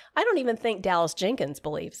that. I don't even think Dallas Jenkins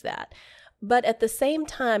believes that. But at the same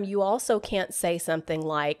time, you also can't say something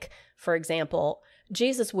like, for example,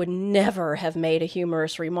 Jesus would never have made a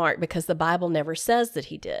humorous remark because the Bible never says that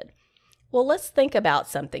he did. Well, let's think about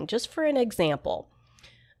something just for an example.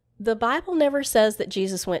 The Bible never says that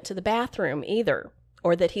Jesus went to the bathroom either,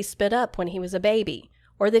 or that he spit up when he was a baby,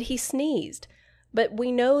 or that he sneezed. But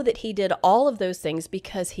we know that he did all of those things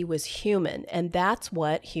because he was human, and that's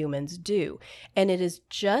what humans do. And it is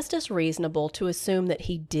just as reasonable to assume that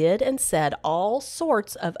he did and said all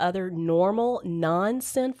sorts of other normal,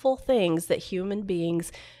 non-sinful things that human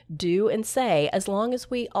beings do and say, as long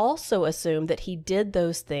as we also assume that he did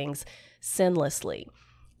those things sinlessly.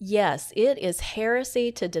 Yes, it is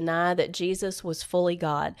heresy to deny that Jesus was fully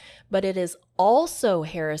God, but it is also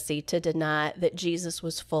heresy to deny that Jesus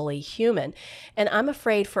was fully human. And I'm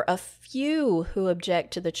afraid for a few who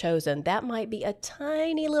object to The Chosen, that might be a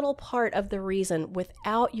tiny little part of the reason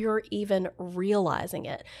without your even realizing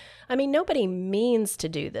it. I mean, nobody means to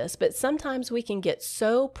do this, but sometimes we can get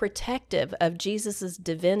so protective of Jesus's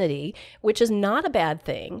divinity, which is not a bad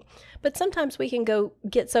thing, but sometimes we can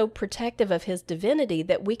get so protective of his divinity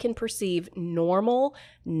that we can perceive normal,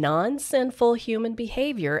 non-sinful human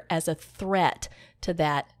behavior as a threat to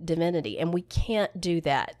that divinity. And we can't do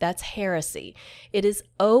that. That's heresy. It is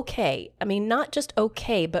okay. I mean, not just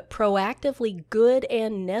okay, but proactively good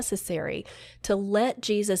and necessary to let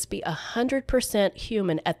Jesus be 100%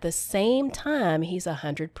 human at the same time he's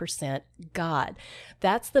 100% God.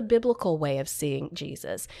 That's the biblical way of seeing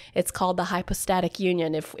Jesus. It's called the hypostatic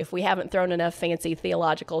union, if we haven't thrown enough fancy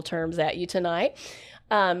theological terms at you tonight.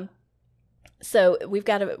 So we've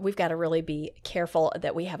got to really be careful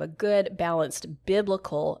that we have a good, balanced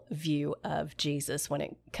biblical view of Jesus when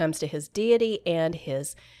it comes to his deity and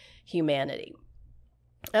his humanity.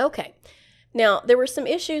 Okay. Now, there were some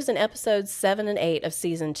issues in episodes 7 and 8 of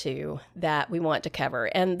season 2 that we want to cover.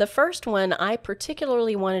 And the first one, I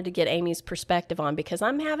particularly wanted to get Amy's perspective on because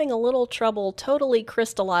I'm having a little trouble totally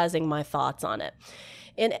crystallizing my thoughts on it.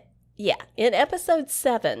 In episode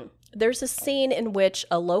 7, there's a scene in which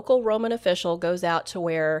a local Roman official goes out to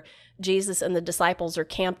where Jesus and the disciples are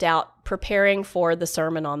camped out preparing for the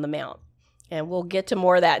Sermon on the Mount. And we'll get to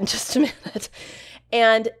more of that in just a minute.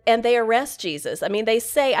 And they arrest Jesus. I mean, I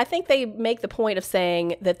think they make the point of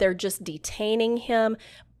saying that they're just detaining him,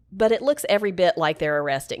 but it looks every bit like they're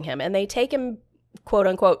arresting him. And they take him, quote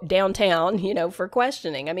unquote, downtown, for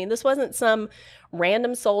questioning. I mean, this wasn't some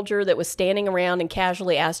random soldier that was standing around and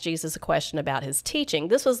casually asked Jesus a question about his teaching.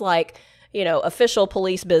 This was like, official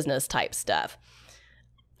police business type stuff.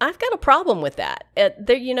 I've got a problem with that.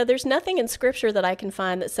 There's nothing in Scripture that I can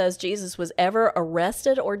find that says Jesus was ever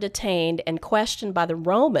arrested or detained and questioned by the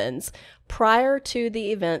Romans prior to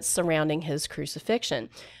the events surrounding his crucifixion.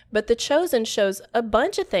 But The Chosen shows a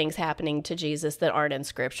bunch of things happening to Jesus that aren't in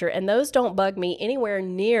Scripture, and those don't bug me anywhere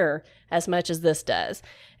near as much as this does.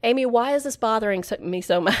 Amy, why is this bothering me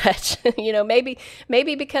so much?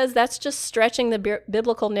 Maybe because that's just stretching the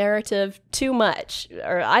biblical narrative too much,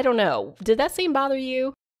 or I don't know. Did that scene bother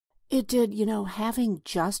you? It did. Having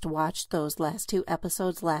just watched those last 2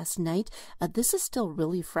 episodes last night, this is still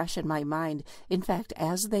really fresh in my mind. In fact,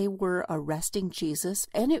 as they were arresting Jesus,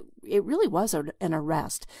 and it really was an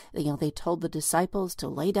arrest, they told the disciples to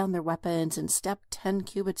lay down their weapons and step 10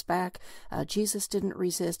 cubits back. Jesus didn't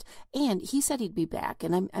resist, and he said he'd be back.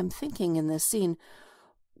 And I'm thinking in this scene,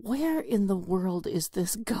 where in the world is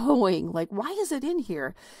this going? Like, why is it in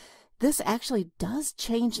here? This actually does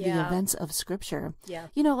change the events of Scripture. Yeah.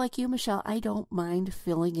 Like you, Michelle, I don't mind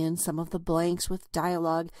filling in some of the blanks with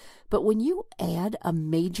dialogue, but when you add a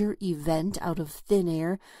major event out of thin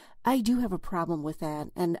air, I do have a problem with that.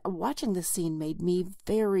 And watching this scene made me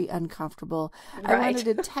very uncomfortable. Right. I wanted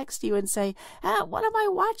to text you and say, what am I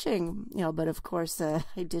watching? But of course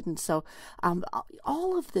I didn't. So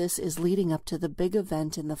all of this is leading up to the big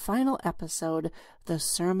event in the final episode, the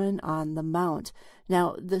Sermon on the Mount.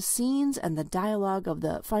 Now, the scenes and the dialogue of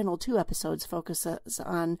the final 2 episodes focuses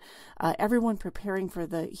on everyone preparing for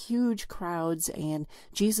the huge crowds and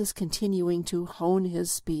Jesus continuing to hone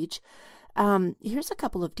his speech. Here's a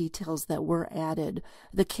couple of details that were added.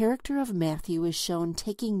 The character of Matthew is shown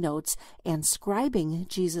taking notes and scribing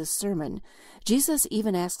Jesus' sermon. Jesus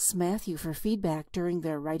even asks Matthew for feedback during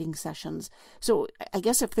their writing sessions. So I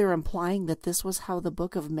guess if they're implying that this was how the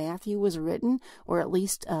book of Matthew was written, or at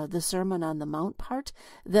least the Sermon on the Mount part,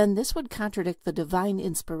 then this would contradict the divine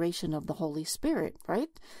inspiration of the Holy Spirit, right?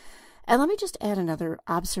 And let me just add another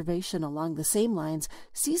observation along the same lines.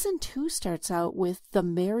 Season 2 starts out with the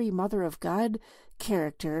Mary, Mother of God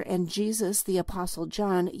character and Jesus, the Apostle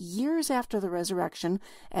John, years after the resurrection,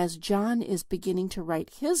 as John is beginning to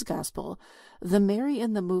write his gospel. The Mary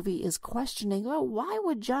in the movie is questioning, why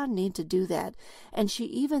would John need to do that? And she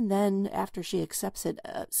even then, after she accepts it,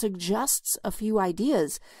 suggests a few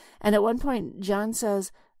ideas. And at one point, John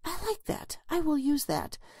says, I like that. I will use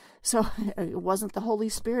that. So it wasn't the Holy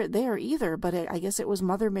Spirit there either, but I guess it was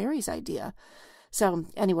Mother Mary's idea. So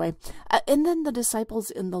anyway, and then the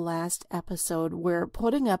disciples in the last episode were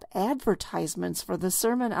putting up advertisements for the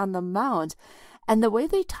Sermon on the Mount. And the way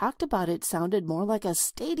they talked about it sounded more like a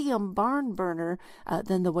stadium barn burner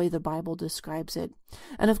than the way the Bible describes it.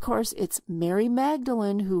 And of course, it's Mary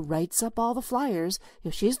Magdalene who writes up all the flyers.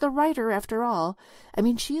 She's the writer after all. I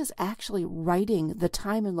mean, she is actually writing the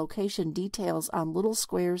time and location details on little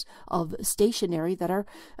squares of stationery that are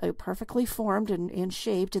perfectly formed and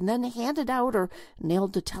shaped, and then handed out or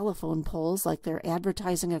nailed to telephone poles like they're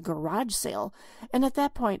advertising a garage sale. And at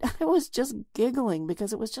that point, I was just giggling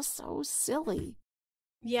because it was just so silly.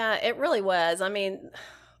 Yeah, it really was. I mean,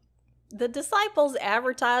 the disciples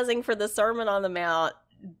advertising for the Sermon on the Mount,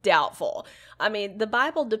 doubtful. I mean, the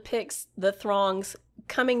Bible depicts the throngs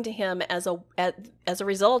coming to him as a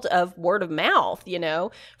result of word of mouth, you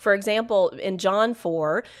know. For example, in John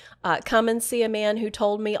 4, come and see a man who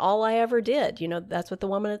told me all I ever did. You know, that's what the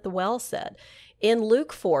woman at the well said. In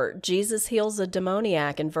Luke 4, Jesus heals a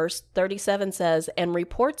demoniac, and verse 37 says, and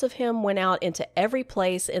reports of him went out into every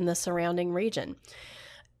place in the surrounding region.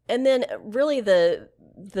 And then really the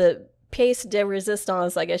pièce de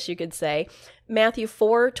résistance, I guess you could say, Matthew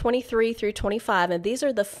 4:23 through 25, and these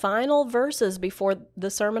are the final verses before the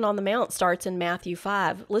Sermon on the Mount starts in Matthew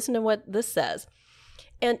 5. Listen to what this says.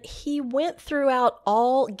 And he went throughout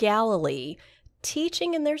all Galilee,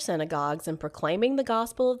 teaching in their synagogues and proclaiming the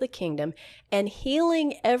gospel of the kingdom and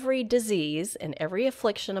healing every disease and every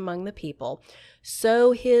affliction among the people.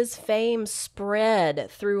 So his fame spread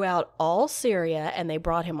throughout all Syria, and they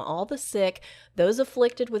brought him all the sick, those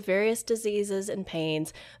afflicted with various diseases and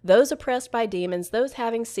pains, those oppressed by demons, those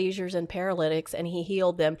having seizures and paralytics, and he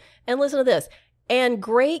healed them. And listen to this. And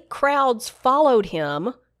great crowds followed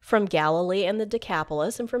him from Galilee and the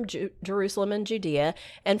Decapolis, and from Jerusalem and Judea,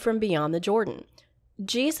 and from beyond the Jordan.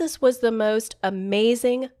 Jesus was the most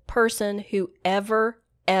amazing person who ever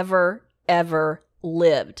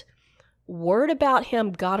lived. Word about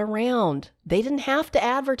him got around. They didn't have to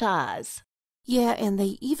advertise. Yeah, and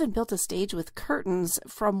they even built a stage with curtains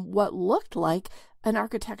from what looked like an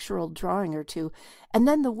architectural drawing or two. And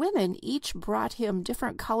then the women each brought him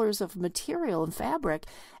different colors of material and fabric.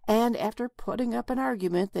 And after putting up an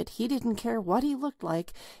argument that he didn't care what he looked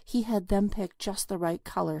like, he had them pick just the right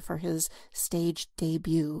color for his stage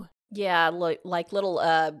debut. Yeah, like little,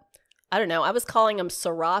 I don't know, I was calling them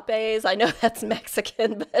serapes. I know that's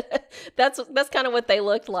Mexican, but that's kind of what they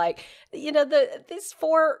looked like. You know, these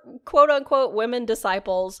 4 quote-unquote women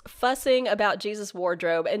disciples fussing about Jesus'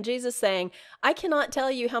 wardrobe, and Jesus saying, I cannot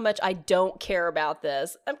tell you how much I don't care about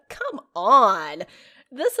this. Come on.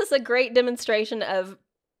 This is a great demonstration of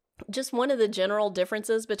just one of the general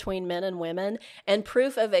differences between men and women, and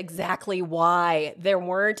proof of exactly why there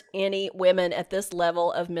weren't any women at this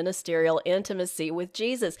level of ministerial intimacy with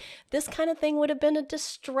Jesus. This kind of thing would have been a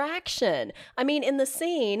distraction. I mean, in the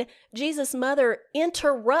scene, Jesus' mother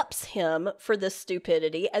interrupts him for this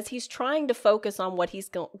stupidity as he's trying to focus on what he's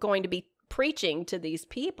going to be preaching to these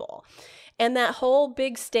people. And that whole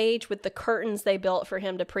big stage with the curtains they built for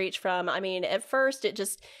him to preach from, I mean, at first it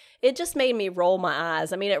just made me roll my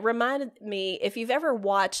eyes. I mean, it reminded me, if you've ever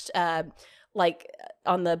watched like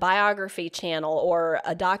on the Biography channel or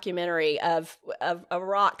a documentary of a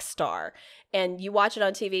rock star, and you watch it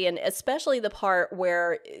on TV, and especially the part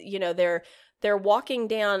where, you know, they're walking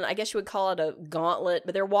down, I guess you would call it a gauntlet,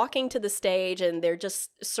 but they're walking to the stage and they're just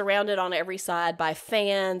surrounded on every side by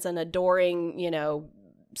fans and adoring, you know,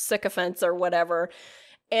 sycophants or whatever.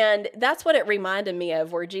 And that's what it reminded me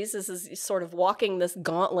of, where Jesus is sort of walking this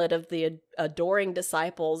gauntlet of the adoring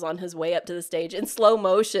disciples on his way up to the stage in slow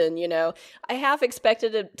motion, you know. I half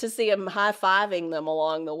expected to see him high-fiving them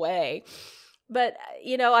along the way. But,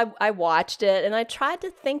 you know, I watched it and I tried to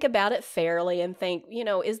think about it fairly and think, you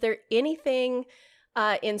know, is there anything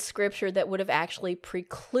in Scripture that would have actually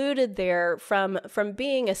precluded there from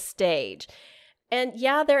being a stage? And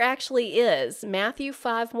yeah, there actually is. Matthew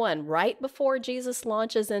 5:1, right before Jesus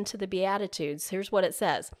launches into the Beatitudes, here's what it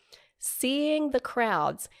says. Seeing the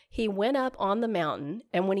crowds, he went up on the mountain,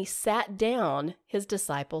 and when he sat down, his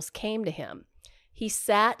disciples came to him. He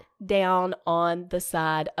sat down on the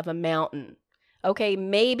side of a mountain. Okay,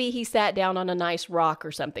 maybe he sat down on a nice rock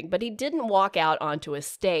or something, but he didn't walk out onto a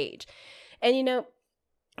stage. And you know,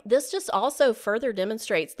 this just also further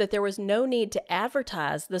demonstrates that there was no need to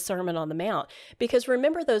advertise the Sermon on the Mount, because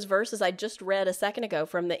remember those verses I just read a second ago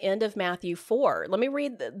from the end of Matthew 4. Let me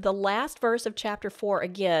read the last verse of chapter 4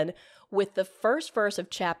 again with the first verse of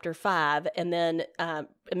chapter 5, and then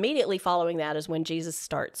immediately following that is when Jesus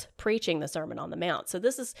starts preaching the Sermon on the Mount. So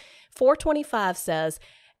this is 4:25 says,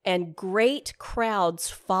 and great crowds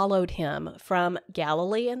followed him from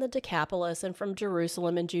Galilee and the Decapolis, and from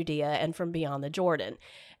Jerusalem and Judea, and from beyond the Jordan.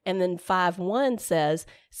 And then 5:1 says,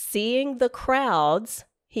 seeing the crowds,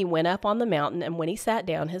 he went up on the mountain, and when he sat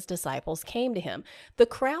down, his disciples came to him. The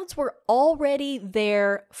crowds were already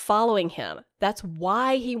there following him. That's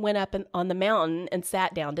why he went up on the mountain and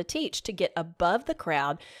sat down to teach, to get above the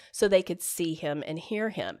crowd so they could see him and hear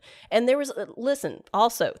him. And there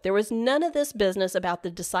was none of this business about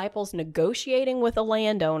the disciples negotiating with a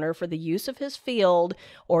landowner for the use of his field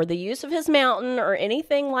or the use of his mountain or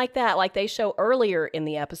anything like that, like they show earlier in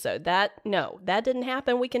the episode. That didn't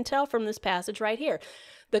happen. We can tell from this passage right here.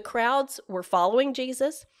 The crowds were following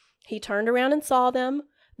Jesus. He turned around and saw them.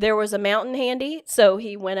 There was a mountain handy, so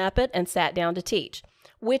he went up it and sat down to teach,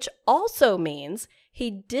 which also means he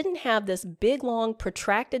didn't have this big, long,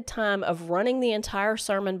 protracted time of running the entire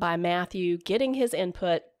sermon by Matthew, getting his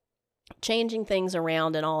input, changing things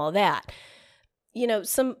around and all of that.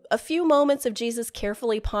 A few moments of Jesus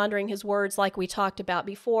carefully pondering his words like we talked about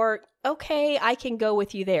before, okay, I can go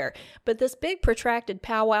with you there. But this big protracted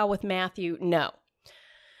powwow with Matthew, no.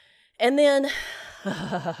 And then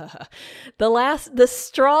the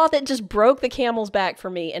straw that just broke the camel's back for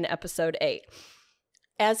me in episode 8.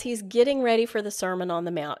 As he's getting ready for the Sermon on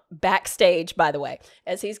the Mount, backstage, by the way,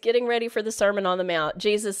 as he's getting ready for the Sermon on the Mount,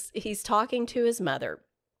 Jesus, he's talking to his mother.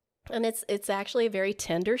 And it's actually a very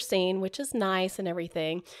tender scene, which is nice and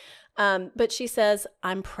everything. But she says,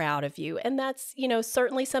 I'm proud of you. And that's,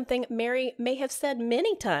 certainly something Mary may have said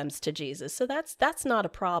many times to Jesus. So that's not a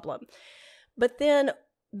problem. But then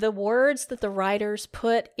the words that the writers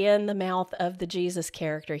put in the mouth of the Jesus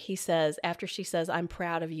character, he says, after she says, I'm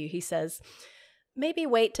proud of you, he says, maybe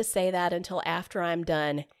wait to say that until after I'm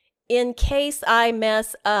done, in case I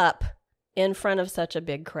mess up in front of such a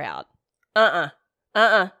big crowd. No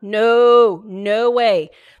way.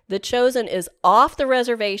 The Chosen is off the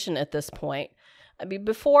reservation at this point. I mean,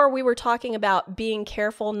 before we were talking about being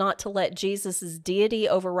careful not to let Jesus' deity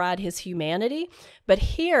override his humanity, but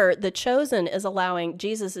here the Chosen is allowing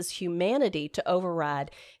Jesus' humanity to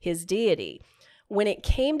override his deity. When it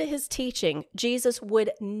came to his teaching, Jesus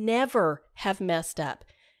would never have messed up,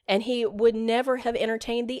 and he would never have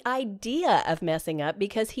entertained the idea of messing up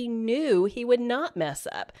because he knew he would not mess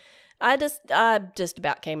up. I just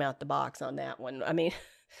about came out the box on that one. I mean,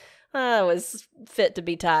 I was fit to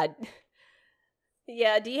be tied.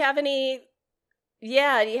 Do you have any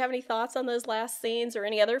thoughts on those last scenes or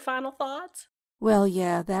any other final thoughts? Well,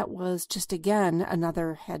 yeah, that was just, again,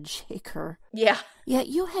 another head shaker. Yeah. Yeah,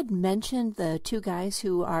 you had mentioned the two guys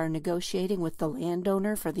who are negotiating with the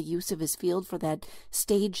landowner for the use of his field for that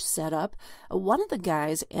stage setup. One of the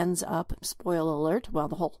guys ends up, spoiler alert, well,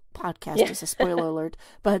 the whole podcast is a spoiler alert,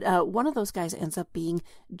 but one of those guys ends up being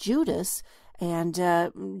Judas. And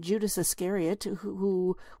Judas Iscariot,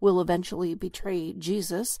 who will eventually betray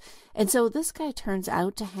Jesus. And so this guy turns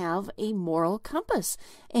out to have a moral compass.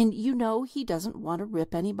 And he doesn't want to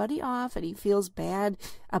rip anybody off, and he feels bad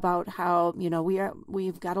about how,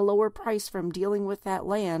 we've got a lower price from dealing with that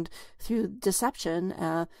land through deception,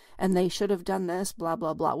 and they should have done this, blah,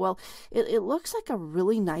 blah, blah. Well, it looks like a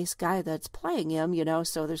really nice guy that's playing him,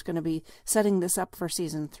 so there's going to be setting this up for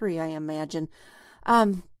season 3, I imagine.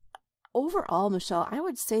 Overall, Michelle, I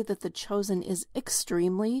would say that The Chosen is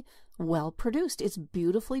extremely well produced. It's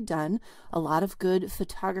beautifully done, a lot of good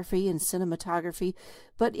photography and cinematography,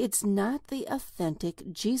 but it's not the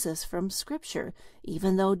authentic Jesus from Scripture,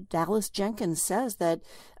 even though Dallas Jenkins says that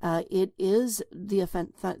it is the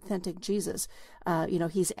authentic Jesus.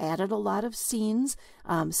 He's added a lot of scenes.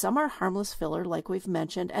 Some are harmless filler, like we've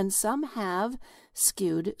mentioned, and some have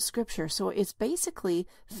skewed Scripture. So it's basically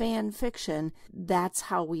fan fiction. That's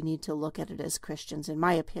how we need to look at it as Christians, in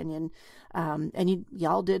my opinion. And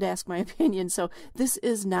y'all did ask my opinion. So this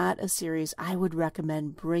is not a series I would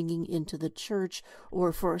recommend bringing into the church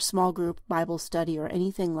or for a small group Bible study or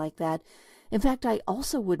anything like that. In fact, I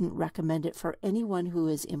also wouldn't recommend it for anyone who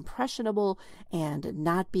is impressionable and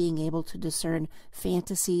not being able to discern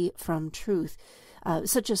fantasy from truth.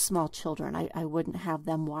 Such as small children, I wouldn't have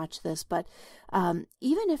them watch this. But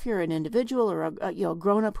even if you're an individual or a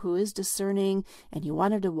grown-up who is discerning and you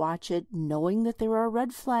wanted to watch it, knowing that there are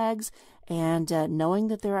red flags and knowing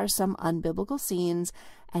that there are some unbiblical scenes,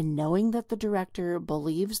 and knowing that the director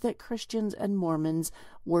believes that Christians and Mormons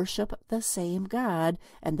worship the same God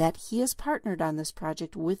and that he has partnered on this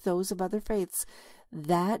project with those of other faiths,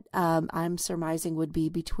 that I'm surmising would be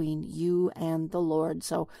between you and the Lord.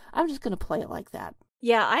 So I'm just going to play it like that.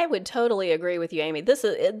 Yeah, I would totally agree with you, Amy. This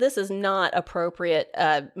is not appropriate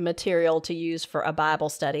material to use for a Bible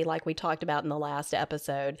study, like we talked about in the last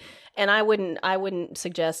episode. And I wouldn't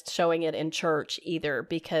suggest showing it in church either,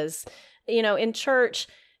 because in church,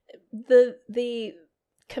 the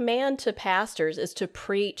command to pastors is to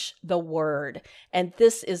preach the word, and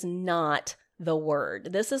this is not the word.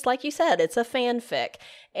 This is, like you said, it's a fanfic.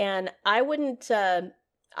 And I wouldn't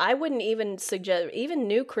even suggest, even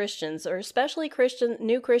new Christians, or especially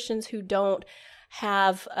new Christians who don't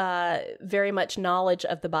have very much knowledge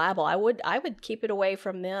of the Bible, I would keep it away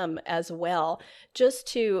from them as well, just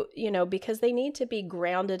to, because they need to be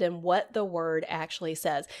grounded in what the word actually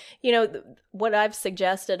says. What I've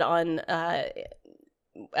suggested on,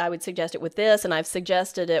 I would suggest it with this, and I've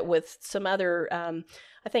suggested it with some other,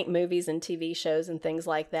 I think, movies and TV shows and things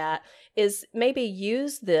like that, is maybe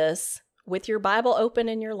use this with your Bible open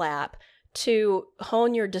in your lap to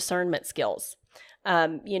hone your discernment skills.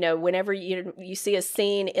 Whenever you see a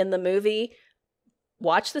scene in the movie,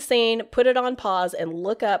 watch the scene, put it on pause, and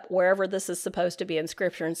look up wherever this is supposed to be in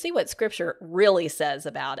Scripture and see what Scripture really says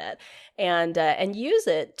about it, and use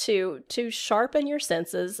it to sharpen your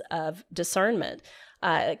senses of discernment.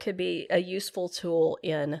 It could be a useful tool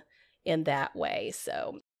in that way.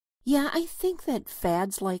 So. Yeah, I think that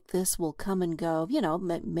fads like this will come and go.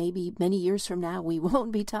 Maybe many years from now, we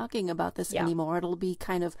won't be talking about this anymore. It'll be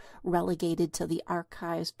kind of relegated to the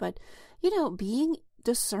archives. But, being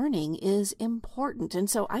discerning is important. And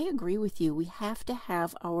so I agree with you. We have to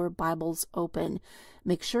have our Bibles open.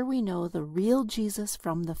 Make sure we know the real Jesus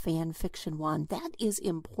from the fan fiction one. That is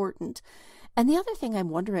important. And the other thing I'm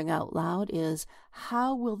wondering out loud is,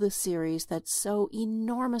 how will this series that's so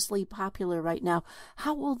enormously popular right now,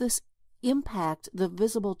 how will this impact the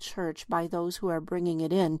visible church by those who are bringing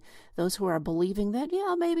it in, those who are believing that,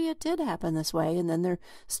 maybe it did happen this way, and then they're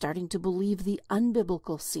starting to believe the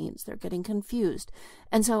unbiblical scenes. They're getting confused.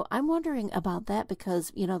 And so I'm wondering about that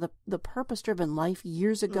because, the Purpose-Driven Life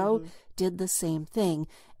years ago did the same thing,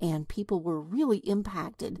 and people were really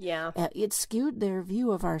impacted. Yeah. It skewed their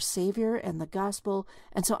view of our Savior and the gospel,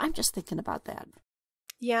 and so I'm just thinking about that.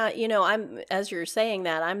 Yeah, as you're saying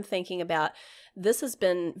that, I'm thinking about, this has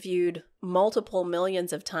been viewed multiple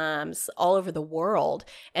millions of times all over the world,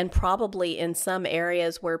 and probably in some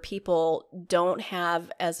areas where people don't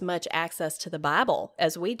have as much access to the Bible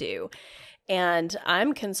as we do. And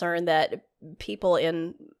I'm concerned that people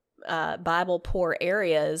in Bible poor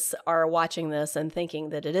areas are watching this and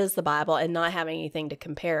thinking that it is the Bible and not having anything to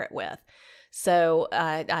compare it with. So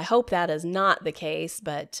I hope that is not the case,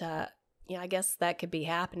 but I guess that could be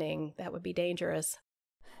happening. That would be dangerous.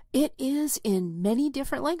 It is in many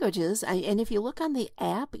different languages, and if you look on the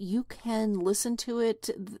app, you can listen to it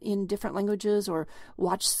in different languages or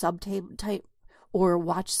watch subtitles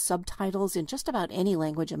in just about any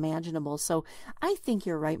language imaginable. So I think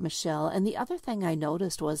you're right, Michelle. And the other thing I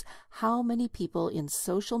noticed was how many people in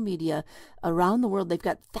social media around the world, they've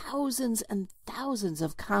got thousands and thousands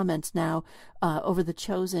of comments now over The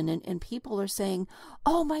Chosen, and people are saying,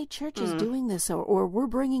 oh, my church is doing this, or we're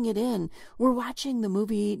bringing it in. We're watching the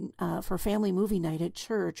movie for family movie night at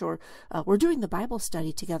church, or we're doing the Bible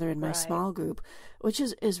study together in my small group, which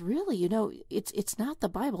is really, it's not the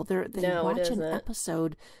Bible. They watch an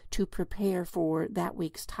episode to prepare for that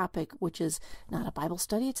week's topic, which is not a Bible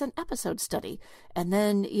study, it's an episode study. And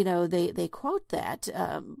then, they quote that,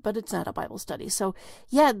 but it's not a Bible study. So,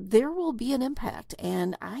 yeah, there will be an impact.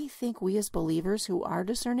 And I think we as believers who are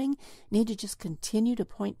discerning need to just continue to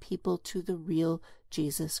point people to the real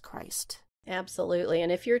Jesus Christ. Absolutely.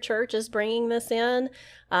 And if your church is bringing this in,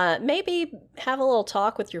 maybe have a little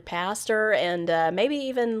talk with your pastor, and maybe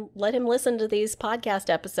even let him listen to these podcast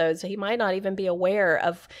episodes. He might not even be aware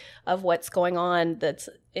of what's going on that's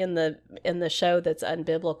in the show that's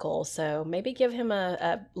unbiblical. So maybe give him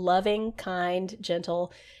a loving, kind,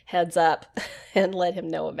 gentle heads up and let him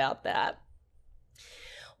know about that.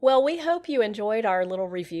 Well, we hope you enjoyed our little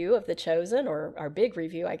review of The Chosen, or our big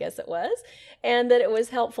review, I guess it was, and that it was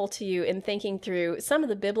helpful to you in thinking through some of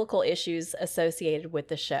the biblical issues associated with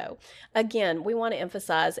the show. Again, we want to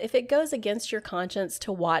emphasize, if it goes against your conscience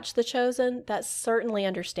to watch The Chosen, that's certainly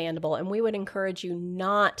understandable, and we would encourage you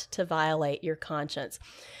not to violate your conscience.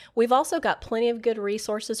 We've also got plenty of good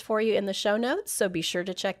resources for you in the show notes, so be sure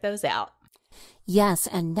to check those out. Yes,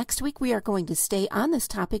 and next week we are going to stay on this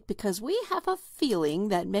topic because we have a feeling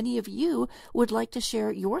that many of you would like to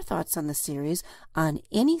share your thoughts on the series, on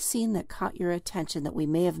any scene that caught your attention that we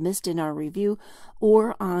may have missed in our review,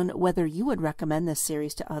 or on whether you would recommend this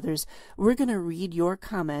series to others. We're going to read your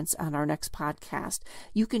comments on our next podcast.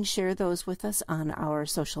 You can share those with us on our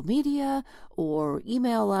social media or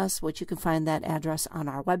email us, which you can find that address on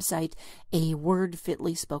our website,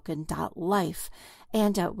 awordfitlyspoken.life.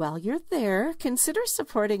 And while you're there, consider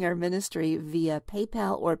supporting our ministry via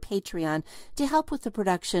PayPal or Patreon to help with the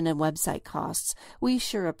production and website costs. We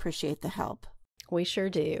sure appreciate the help. We sure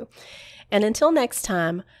do. And until next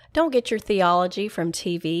time, don't get your theology from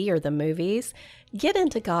TV or the movies. Get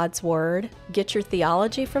into God's Word, get your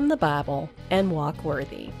theology from the Bible, and walk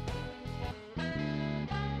worthy.